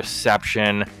the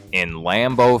reception in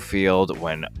Lambeau Field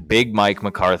when Big Mike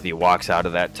McCarthy walks out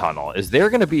of that tunnel? Is there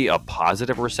going to be a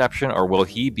positive reception, or will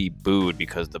he be booed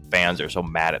because the fans are so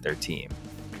mad at their team?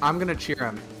 I'm going to cheer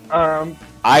him.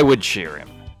 I would cheer him.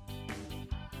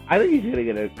 I think he's gonna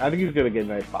get a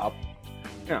nice pop.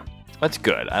 Yeah, that's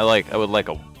good. I would like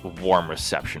a warm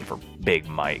reception for Big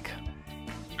Mike.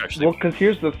 Especially well, because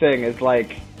here's the thing: is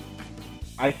like,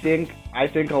 I think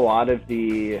a lot of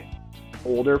the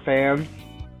older fans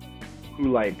who,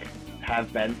 like,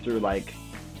 have been through, like,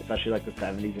 especially like the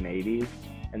 70s and 80s,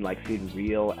 and, like, seen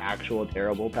real, actual,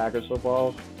 terrible Packers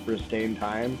football for the same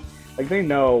time. Like, they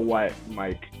know what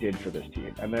Mike did for this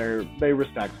team, and they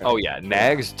respect him. Oh, yeah.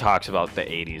 Nags talks about the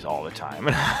 80s all the time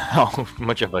and how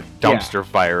much of a dumpster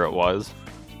fire it was.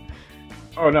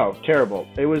 Oh, no. Terrible.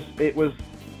 It was a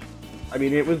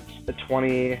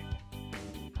 20...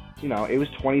 You know, it was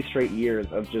 20 straight years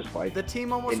of just, like... The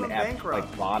team almost went bankrupt.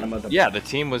 Like, bottom of the... Yeah, the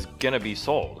team was going to be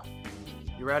sold.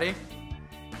 You ready?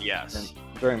 Yes. And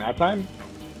during that time?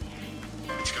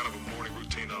 It's kind of a morning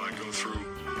routine that I go through.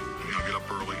 I get up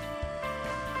early.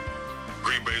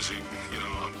 Green Bay's, a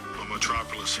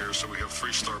metropolis here, so we have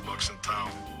 3 Starbucks in town.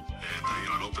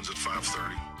 And, it opens at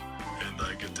 5:30. And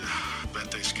I get the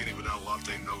venti skinny without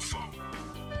latte, no foam.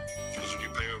 Because when you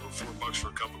pay over $4 for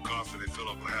a cup of coffee, they fill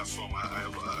up with half foam.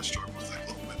 I struggle with that a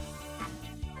little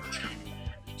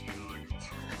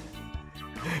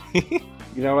bit.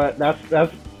 You know what?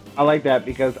 That's I like that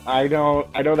because I know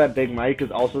that Big Mike is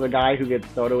also the guy who gets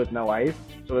soda with no ice,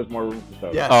 so there's more room for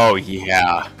soda. Yeah. Oh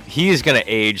yeah, he's gonna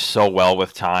age so well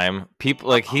with time. People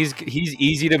like he's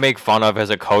easy to make fun of as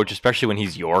a coach, especially when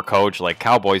he's your coach. Like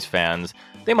Cowboys fans,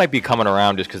 they might be coming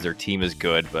around just because their team is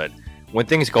good, but when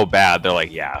things go bad, they're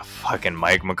like, yeah, fucking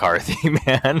Mike McCarthy,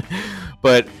 man.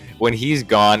 But when he's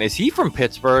gone, is he from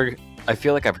Pittsburgh? I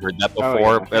feel like I've heard that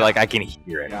before, but like I can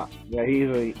hear it. Yeah,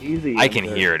 he's a I can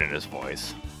hear it in his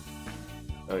voice.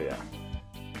 Oh yeah,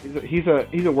 he's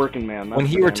a working man. When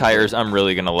he retires, I'm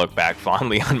really gonna look back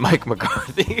fondly on Mike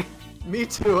McCarthy. Me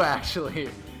too, actually.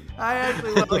 I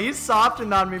actually will. He's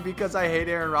softened on me because I hate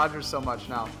Aaron Rodgers so much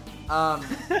now.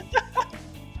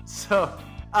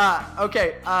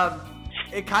 Okay.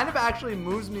 It kind of actually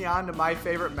moves me on to my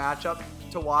favorite matchup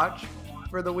to watch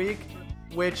for the week,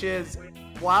 which is,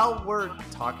 while we're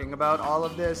talking about all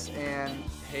of this and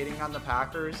hating on the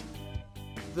Packers,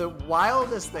 the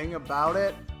wildest thing about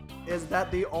it is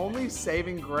that the only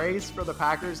saving grace for the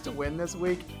Packers to win this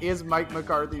week is Mike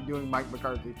McCarthy doing Mike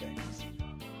McCarthy things.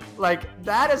 Like,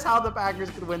 that is how the Packers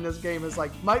could win this game, is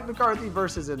like Mike McCarthy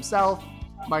versus himself,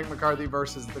 Mike McCarthy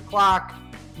versus the clock,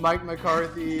 Mike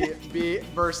McCarthy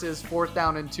versus 4th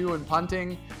down and 2 and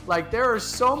punting. Like, there are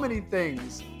so many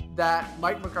things that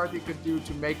Mike McCarthy could do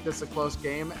to make this a close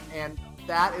game, and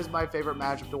that is my favorite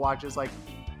matchup to watch. Is like,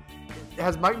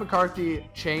 has Mike McCarthy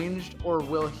changed, or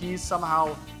will he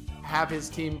somehow have his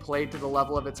team play to the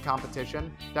level of its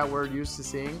competition that we're used to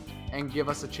seeing and give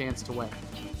us a chance to win?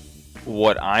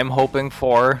 What I'm hoping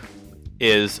for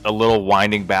is a little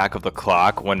winding back of the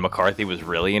clock when McCarthy was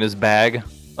really in his bag.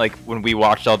 Like when we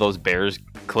watched all those Bears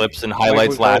clips and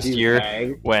highlights last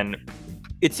year, when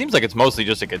it seems like it's mostly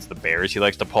just against the Bears. He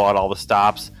likes to pull out all the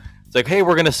stops. It's like, hey,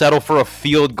 we're going to settle for a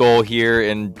field goal here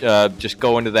and just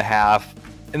go into the half.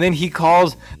 And then he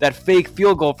calls that fake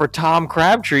field goal for Tom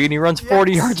Crabtree, and he runs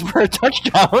 40 yards for a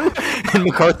touchdown. And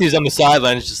McCarthy's on the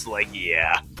sidelines just like,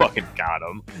 yeah, fucking got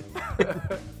him.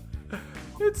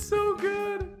 It's so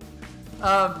good.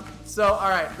 All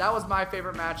right, that was my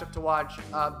favorite matchup to watch.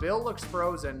 Bill looks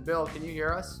frozen. Bill, can you hear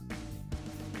us?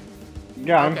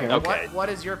 Yeah, I'm here. Okay. What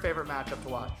is your favorite matchup to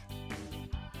watch?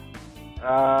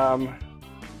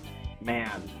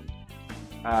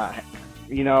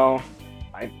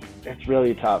 It's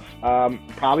really tough.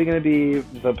 Probably going to be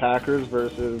the Packers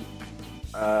versus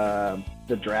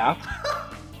the draft.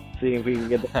 See if we can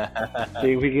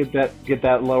get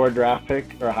that lower draft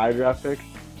pick or high draft pick.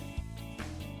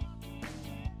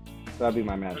 That'd be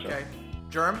my matchup. Okay,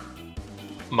 Germ?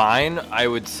 Mine, I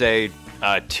would say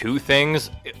two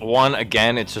things. One,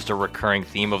 again, it's just a recurring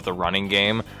theme of the running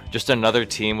game. Just another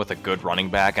team with a good running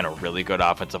back and a really good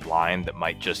offensive line that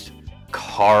might just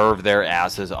carve their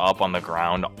asses up on the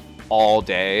ground all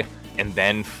day, and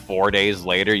then 4 days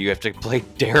later you have to play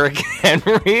Derrick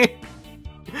Henry.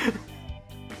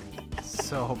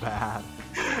 So bad.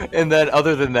 And then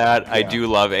other than that, I do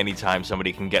love anytime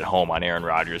somebody can get home on Aaron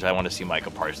Rodgers. I want to see Micah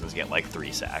Parsons get like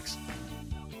 3 sacks.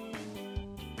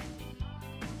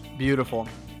 Beautiful.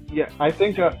 Yeah, I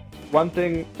think one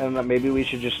thing, and maybe we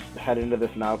should just head into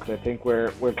this now because I think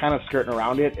we're kind of skirting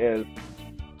around it, is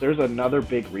there's another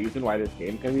big reason why this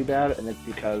game can be bad, and it's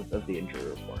because of the injury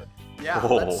report. Yeah,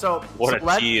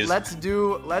 let's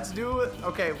do.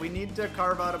 Okay, we need to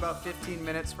carve out about 15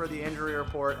 minutes for the injury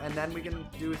report, and then we can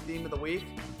do theme of the week,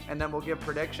 and then we'll give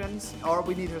predictions, or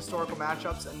we need historical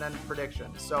matchups and then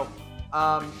predictions. So,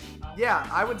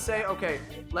 I would say, okay,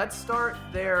 let's start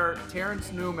there.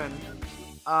 Terrence Newman.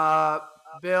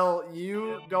 Bill,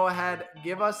 you go ahead,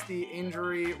 give us the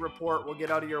injury report. We'll get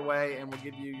out of your way, and we'll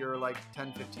give you your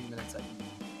 10-15 minutes.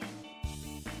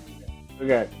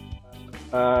 Okay.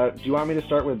 Do you want me to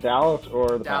start with Dallas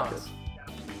or the Packers?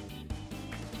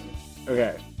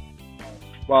 Okay.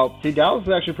 Well, see, Dallas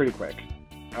is actually pretty quick.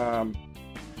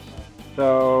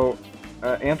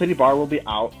 Anthony Barr will be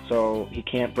out, so he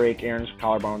can't break Aaron's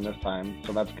collarbone this time,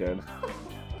 so that's good.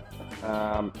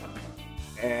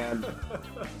 And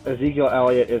Ezekiel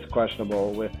Elliott is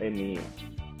questionable with a knee.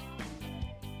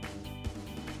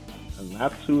 And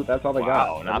that's all they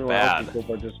got. Wow, not bad. Full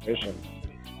participation.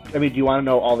 I mean, do you want to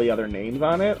know all the other names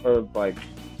on it, or like?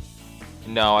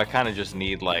 No, I kind of just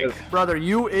need Brother,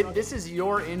 this is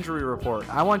your injury report.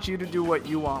 I want you to do what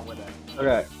you want with it.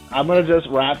 Okay, I'm gonna just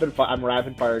rapid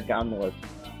fire down the list.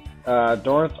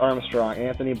 Dorrance Armstrong,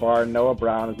 Anthony Barr, Noah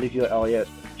Brown, Ezekiel Elliott,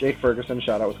 Jake Ferguson,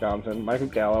 shout out Wisconsin, Michael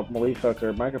Gallup, Malik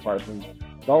Hooker, Micah Parsons,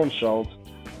 Dalton Schultz,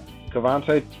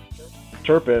 Kavontae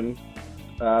Turpin,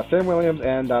 Sam Williams,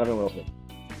 and Donovan Wilson.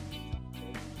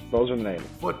 Those are the names.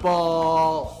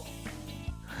 Football.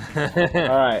 All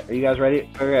right, are you guys ready?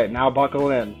 Okay, now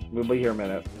buckle in. We'll be here a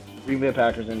minute. Green Bay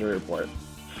Packers injury report.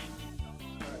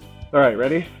 All right,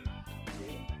 ready?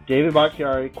 David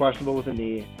Bakhtiari, questionable with a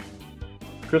knee.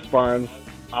 Chris Barnes,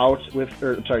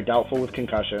 doubtful with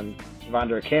concussion.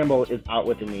 Devondre Campbell is out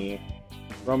with a knee.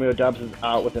 Romeo Doubs is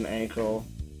out with an ankle.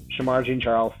 Shamar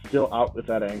Jean-Charles still out with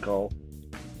that ankle.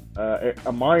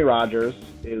 Amari Rodgers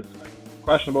is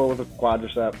questionable with a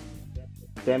quadricep.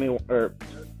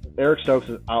 Eric Stokes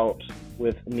is out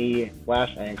with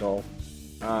knee/ankle.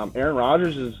 Aaron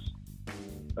Rodgers is.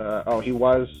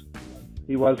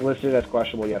 He was listed as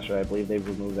questionable yesterday. I believe they've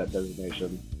removed that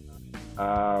designation.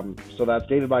 So that's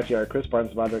David Bakhtiari, Chris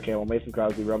Barnes, Devondre Campbell, Mason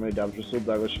Crosby, Romeo Doubs, Rasul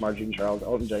Douglas, Shamar Jean-Charles,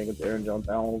 Elton Jenkins, Aaron Jones,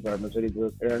 Alan Lazard, Mercedes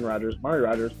Lewis, Aaron Rodgers, Mari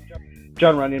Rodgers,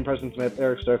 John Runyon, Preston Smith,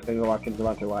 Eric Stokes, Daniel Watkins,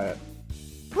 Devontae Wyatt.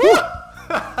 Woo!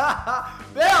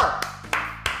 Bill!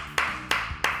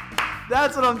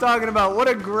 That's what I'm talking about. What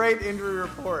a great injury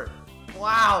report.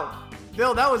 Wow.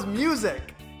 Bill, that was music.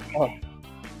 Oh.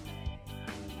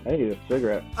 I need a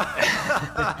cigarette.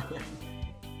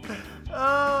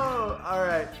 Oh, all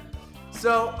right.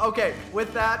 So, okay,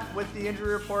 with that, with the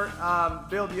injury report,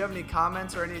 Bill, do you have any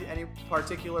comments or any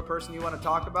particular person you want to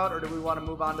talk about, or do we want to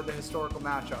move on to the historical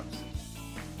matchups?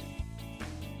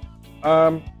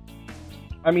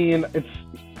 I mean, it's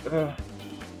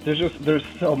there's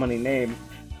so many names.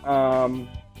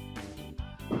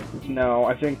 No,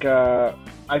 I think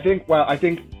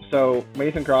so.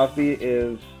 Mason Crosby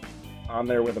is on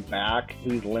there with a back.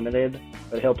 He's limited,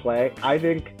 but he'll play. I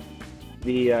think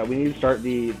we need to start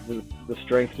the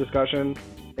strength discussion.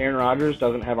 Aaron Rodgers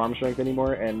doesn't have arm strength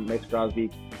anymore, and Mason Crosby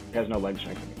has no leg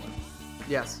strength anymore.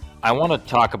 Yes. I want to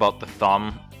talk about the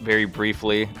thumb very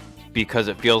briefly because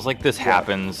it feels like this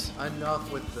happens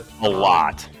Enough with the thumb. a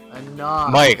lot.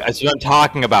 Enough. Mike, that's what I'm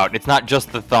talking about. It's not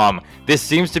just the thumb. This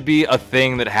seems to be a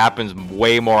thing that happens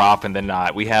way more often than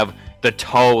not. We have the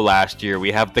toe last year.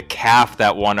 We have the calf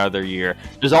that one other year.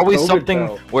 There's always something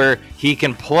where he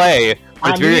can play,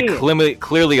 but it's very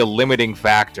clearly a limiting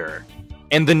factor.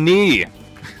 And the knee.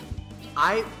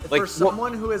 For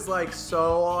someone who is like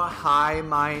so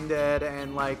high-minded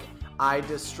and like I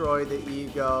destroy the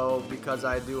ego because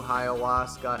I do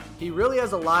ayahuasca, he really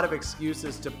has a lot of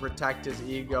excuses to protect his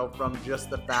ego from just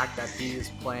the fact that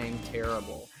he's playing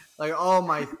terrible. Like, oh,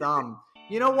 my thumb.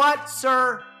 You know what,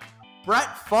 sir?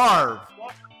 Brett Favre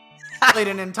played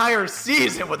an entire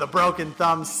season with a broken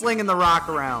thumb, slinging the rock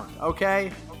around,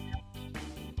 okay?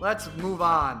 Let's move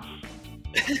on.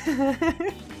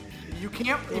 You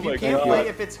can't play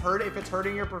if it's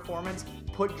hurting your performance,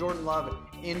 put Jordan Love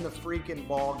in the freaking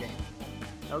ball game.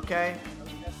 Okay?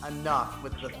 Enough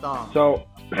with the thumb. So,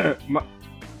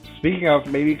 speaking of,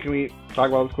 maybe can we talk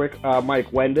about this quick? Mike,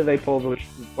 when do they pull the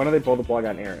plug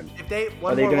on Aaron?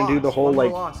 Are they going to do the whole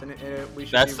like?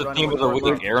 That's the theme of the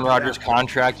week. Aaron Rodgers'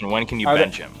 contract, and when can you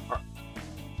bench him?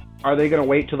 Are they going to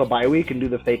wait till the bye week and do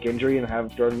the fake injury and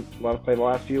have Jordan Love play the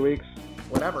last few weeks?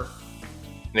 Whatever.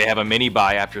 They have a mini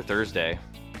bye after Thursday.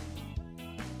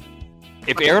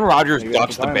 If Aaron Rodgers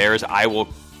ducks the Bears, I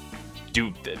won't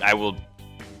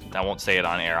say it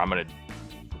on air.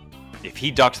 If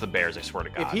he ducks the Bears, I swear to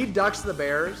God. If he ducks the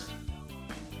Bears,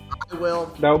 I will.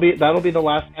 That'll be the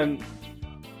last time.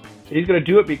 He's going to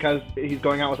do it because he's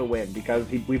going out with a win, because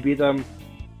we beat them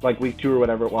like week 2 or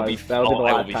whatever it was. That'll be the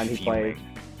last time he plays.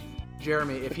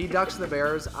 Jeremy, if he ducks the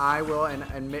Bears, I will,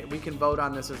 and we can vote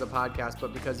on this as a podcast,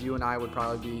 but because you and I would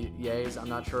probably be yays, I'm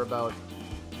not sure about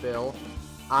Bill,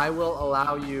 I will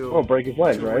allow you break his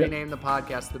legs, to right? rename the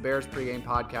podcast the Bears Pregame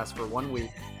Podcast for 1 week,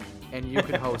 and you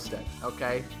can host it,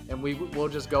 okay? And we'll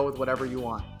just go with whatever you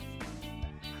want.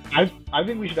 I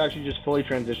think we should actually just fully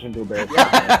transition to a Bears.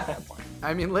 Yeah.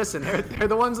 I mean, listen, they're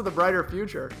the ones with the brighter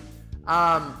future.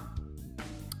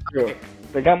 Okay.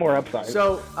 They got more upside.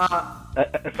 So,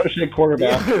 especially at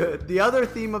quarterback. The other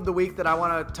theme of the week that I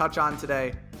want to touch on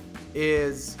today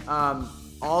is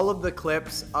all of the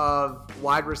clips of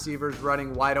wide receivers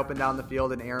running wide open down the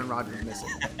field and Aaron Rodgers missing.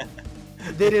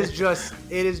 It is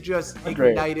just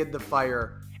ignited the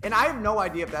fire. And I have no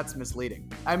idea if that's misleading.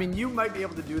 I mean, you might be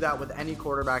able to do that with any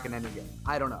quarterback in any game.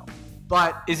 I don't know.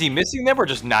 But is he missing them or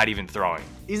just not even throwing?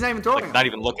 He's not even throwing. Not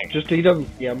even looking. Just he doesn't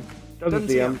see him. Doesn't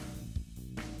see him.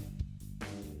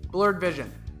 Blurred vision.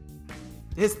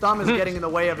 His thumb is getting in the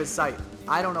way of his sight.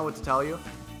 I don't know what to tell you.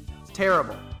 It's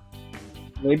terrible.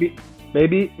 Maybe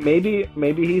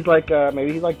he's like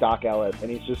Doc Ellis and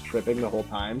he's just tripping the whole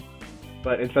time.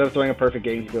 But instead of throwing a perfect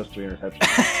game, he throws 3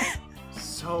 interceptions.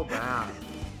 So bad.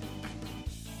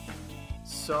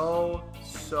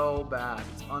 So bad.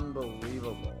 It's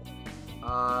unbelievable.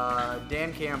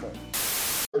 Dan Campbell.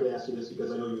 I would ask you this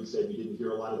because I know you said you didn't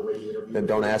hear a lot of the radio interview. Then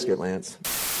don't ask it, Lance.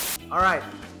 All right,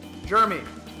 Jeremy,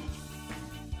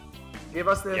 give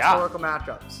us the historical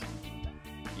matchups.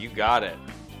 You got it.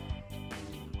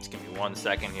 Just give me 1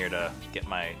 second here to get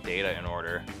my data in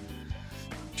order.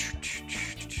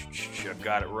 I've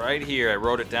got it right here. I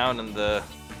wrote it down in the...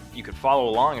 You could follow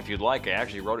along if you'd like. I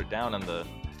actually wrote it down in the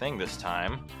thing this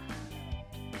time.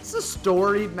 It's a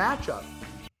storied matchup.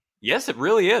 Yes, it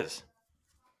really is.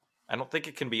 I don't think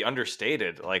it can be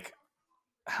understated. Like,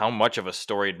 how much of a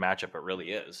storied matchup it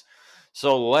really is.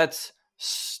 So let's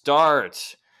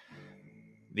start.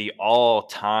 The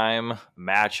all-time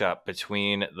matchup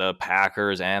between the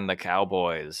Packers and the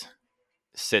Cowboys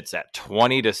sits at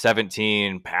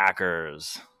 20-17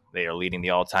 Packers. They are leading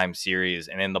the all-time series.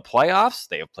 And in the playoffs,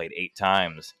 they have played 8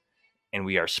 times. And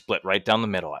we are split right down the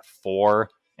middle at 4-4.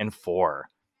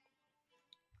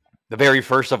 The very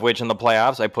first of which in the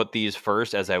playoffs, I put these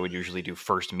first as I would usually do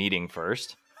first meeting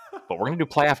first. But we're going to do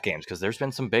playoff games because there's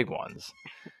been some big ones.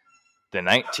 The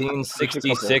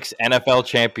 1966 NFL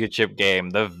Championship game,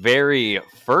 the very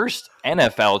first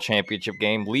NFL Championship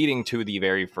game leading to the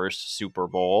very first Super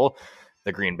Bowl.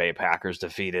 The Green Bay Packers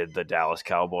defeated the Dallas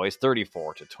Cowboys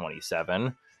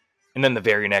 34-27. And then the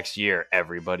very next year,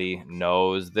 everybody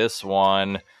knows this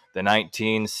one, the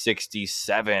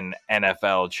 1967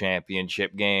 NFL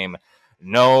Championship game,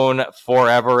 known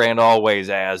forever and always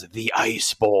as the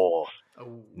Ice Bowl.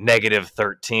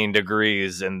 -13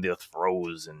 degrees in the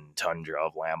frozen tundra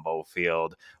of Lambeau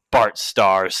Field. Bart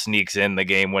Starr sneaks in the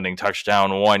game-winning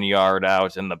touchdown 1 yard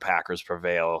out, and the Packers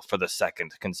prevail for the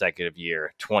second consecutive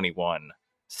year,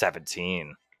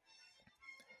 21-17.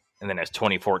 And then as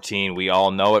 2014, we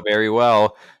all know it very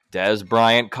well. Dez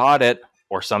Bryant caught it,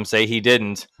 or some say he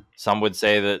didn't. Some would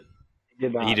say that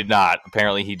he did not.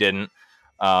 Apparently he didn't.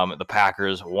 The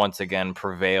Packers once again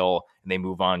prevail, and they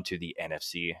move on to the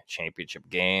NFC Championship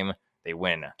game. They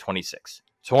win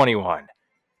 26-21.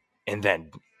 And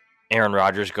then Aaron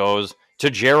Rodgers goes to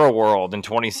Jerry World in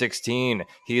 2016.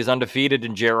 He is undefeated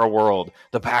in Jerry World.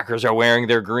 The Packers are wearing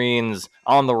their greens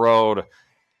on the road.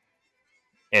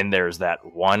 And there's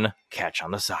that one catch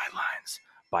on the sidelines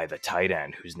by the tight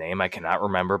end, whose name I cannot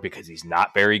remember because he's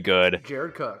not very good.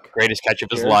 Jared Cook. Greatest catch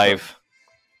of his life.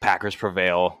 Packers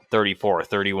prevail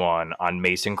 34-31 on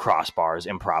Mason Crossbar's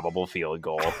improbable field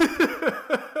goal.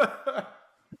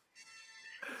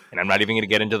 And I'm not even going to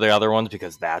get into the other ones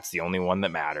because that's the only one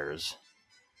that matters.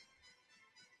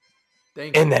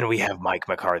 And then we have Mike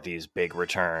McCarthy's big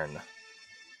return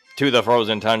to the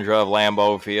frozen tundra of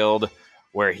Lambeau Field,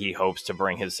 where he hopes to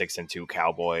bring his 6-2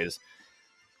 Cowboys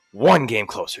one game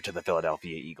closer to the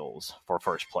Philadelphia Eagles for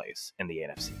first place in the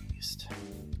NFC East.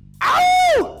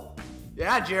 Ow!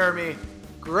 Yeah, Jeremy.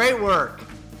 Great work.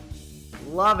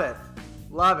 Love it.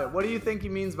 Love it. What do you think he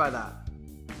means by that?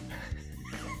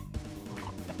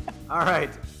 All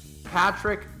right.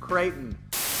 Patrick Creighton.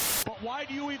 But why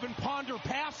do you even ponder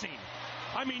passing?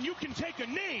 I mean, you can take a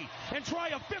knee and try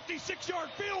a 56-yard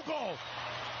field goal.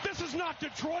 This is not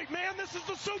Detroit, man. This is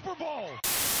the Super Bowl.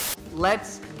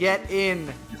 Let's get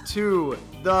into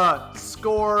the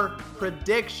score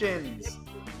predictions.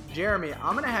 Jeremy,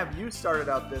 I'm going to have you start it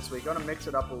out this week. I'm going to mix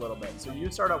it up a little bit. So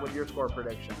you start out with your score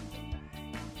prediction.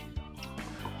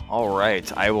 All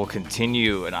right. I will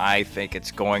continue, and I think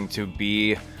it's going to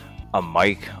be a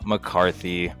Mike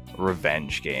McCarthy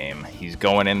revenge game. He's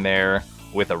going in there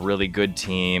with a really good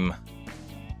team.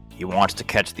 He wants to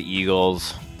catch the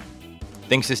Eagles.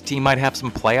 Thinks his team might have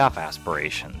some playoff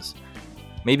aspirations.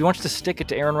 Maybe wants to stick it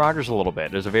to Aaron Rodgers a little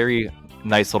bit. There's a very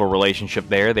nice little relationship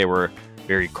there. They were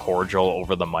very cordial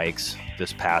over the mics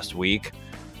this past week.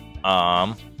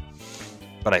 But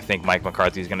I think Mike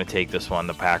McCarthy is going to take this one.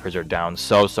 The Packers are down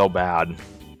so bad.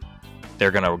 They're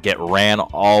going to get ran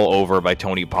all over by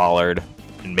Tony Pollard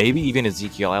and maybe even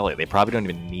Ezekiel Elliott. They probably don't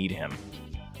even need him.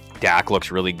 Dak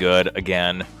looks really good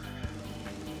again.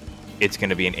 It's going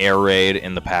to be an air raid,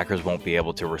 and the Packers won't be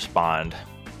able to respond.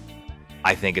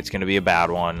 I think it's going to be a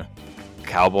bad one.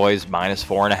 Cowboys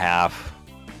 -4.5.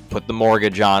 Put the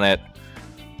mortgage on it.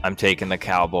 I'm taking the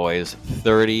Cowboys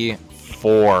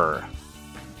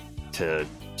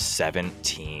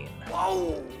 34-17.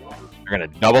 Whoa. They're going to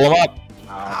double them up.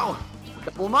 Ow.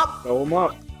 Double them up. Double them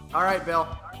up. All right, Bill.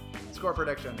 Score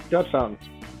prediction. Touchdown.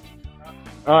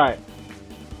 All right.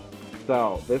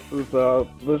 So this is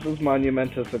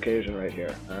monumentous occasion right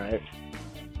here. All right,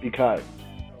 because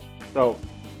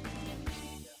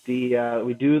we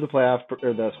do the playoff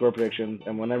or the score predictions,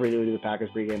 and whenever we do the Packers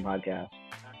pregame podcast,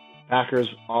 Packers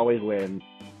always win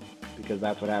because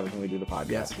that's what happens when we do the podcast,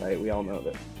 yes. Right? We all know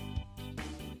this.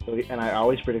 And I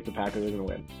always predict the Packers are going to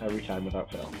win every time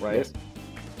without fail, right? Yes.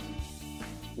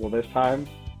 Well, this time,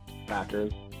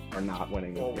 Packers are not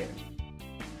winning this game.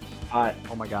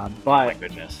 Oh my God! Oh my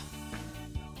goodness!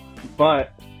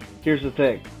 But here's the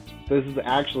thing. This is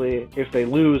actually, if they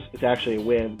lose, it's actually a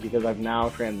win because I've now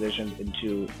transitioned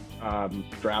into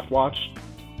Draft Watch.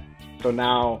 So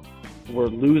now we're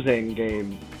losing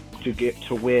game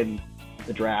to win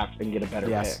the draft and get a better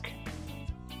pick.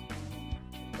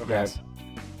 Okay. Yes.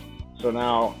 So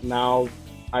now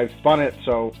I've spun it,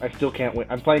 so I still can't win.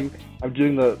 I'm playing I'm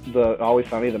doing the Always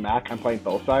Sunny, the Mac. I'm playing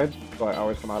both sides, so I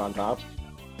always come out on top.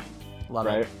 Love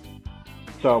right? it.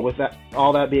 So with that,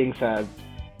 all that being said,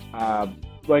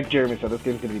 like Jeremy said, this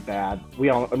game's gonna be bad. We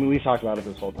talked about it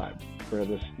this whole time for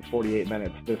this 48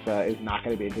 minutes. This is not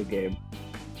gonna be a good game.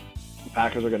 The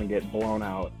Packers are gonna get blown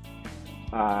out.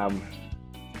 I'm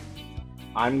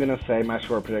gonna say my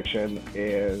score prediction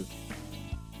is,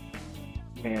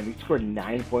 man, we scored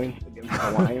 9 points against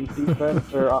the Lions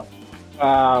defense.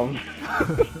 I'm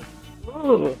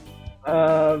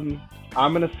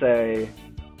gonna say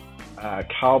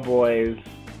Cowboys.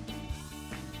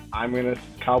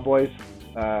 Cowboys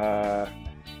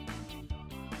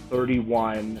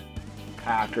 31,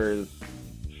 Packers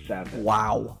 7.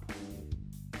 Wow.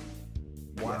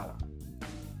 Yeah.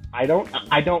 I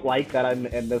don't like that I'm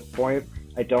at this point.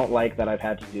 I don't like that I've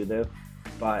had to do this,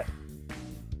 but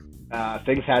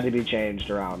things had to be changed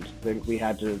around. We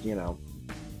had to,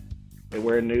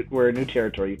 we're in new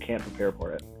territory. You can't prepare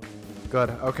for it.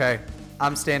 Good. Okay.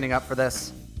 I'm standing up for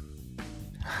this.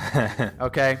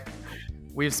 Okay.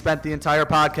 We've spent the entire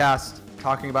podcast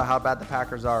talking about how bad the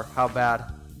Packers are, how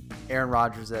bad Aaron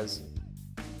Rodgers is,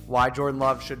 why Jordan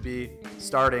Love should be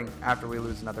starting after we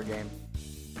lose another game.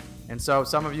 And so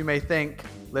some of you may think,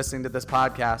 listening to this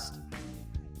podcast,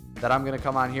 that I'm going to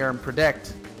come on here and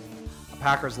predict a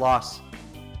Packers loss.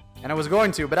 And I was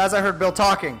going to, but as I heard Bill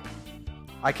talking,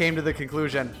 I came to the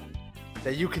conclusion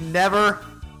that you can never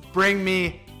bring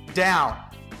me down.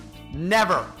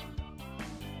 Never.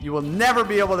 You will never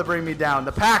be able to bring me down.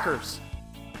 The Packers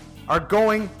are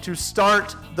going to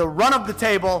start the run of the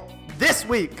table this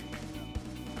week.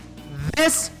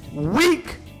 This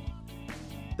week.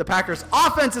 The Packers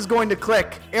offense is going to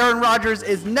click. Aaron Rodgers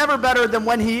is never better than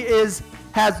when he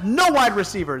has no wide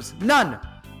receivers. None.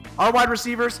 Our wide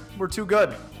receivers were too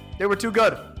good. They were too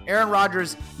good. Aaron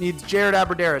Rodgers needs Jared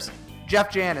Abbrederis,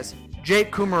 Jeff Janis,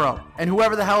 Jake Kumaro, and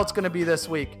whoever the hell it's going to be this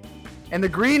week. And the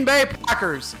Green Bay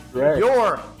Packers,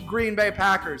 your Green Bay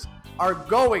Packers, are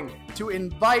going to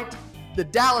invite the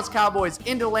Dallas Cowboys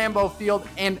into Lambeau Field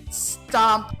and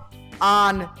stomp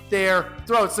on their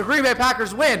throats. The Green Bay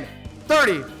Packers win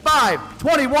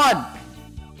 35-21.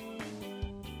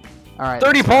 All right.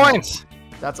 30 points.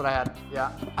 That's what I had.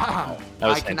 Yeah. That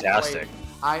was fantastic.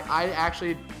 I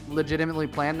actually legitimately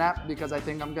planned that because I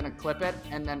think I'm going to clip it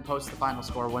and then post the final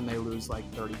score when they lose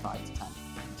like 35-10.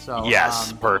 So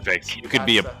yes, perfect. You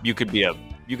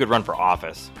could run for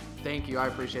office. Thank you. I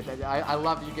appreciate that. I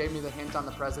love you gave me the hint on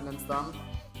the president's thumb.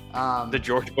 The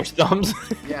George Bush thumbs?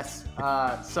 Yes.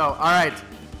 So, all right.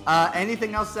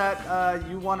 Anything else that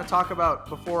you want to talk about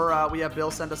before we have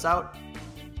Bill send us out?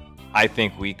 I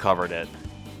think we covered it.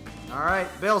 All right.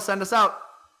 Bill, send us out.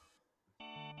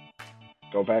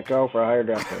 Go Pack Go for a higher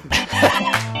draft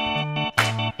pick.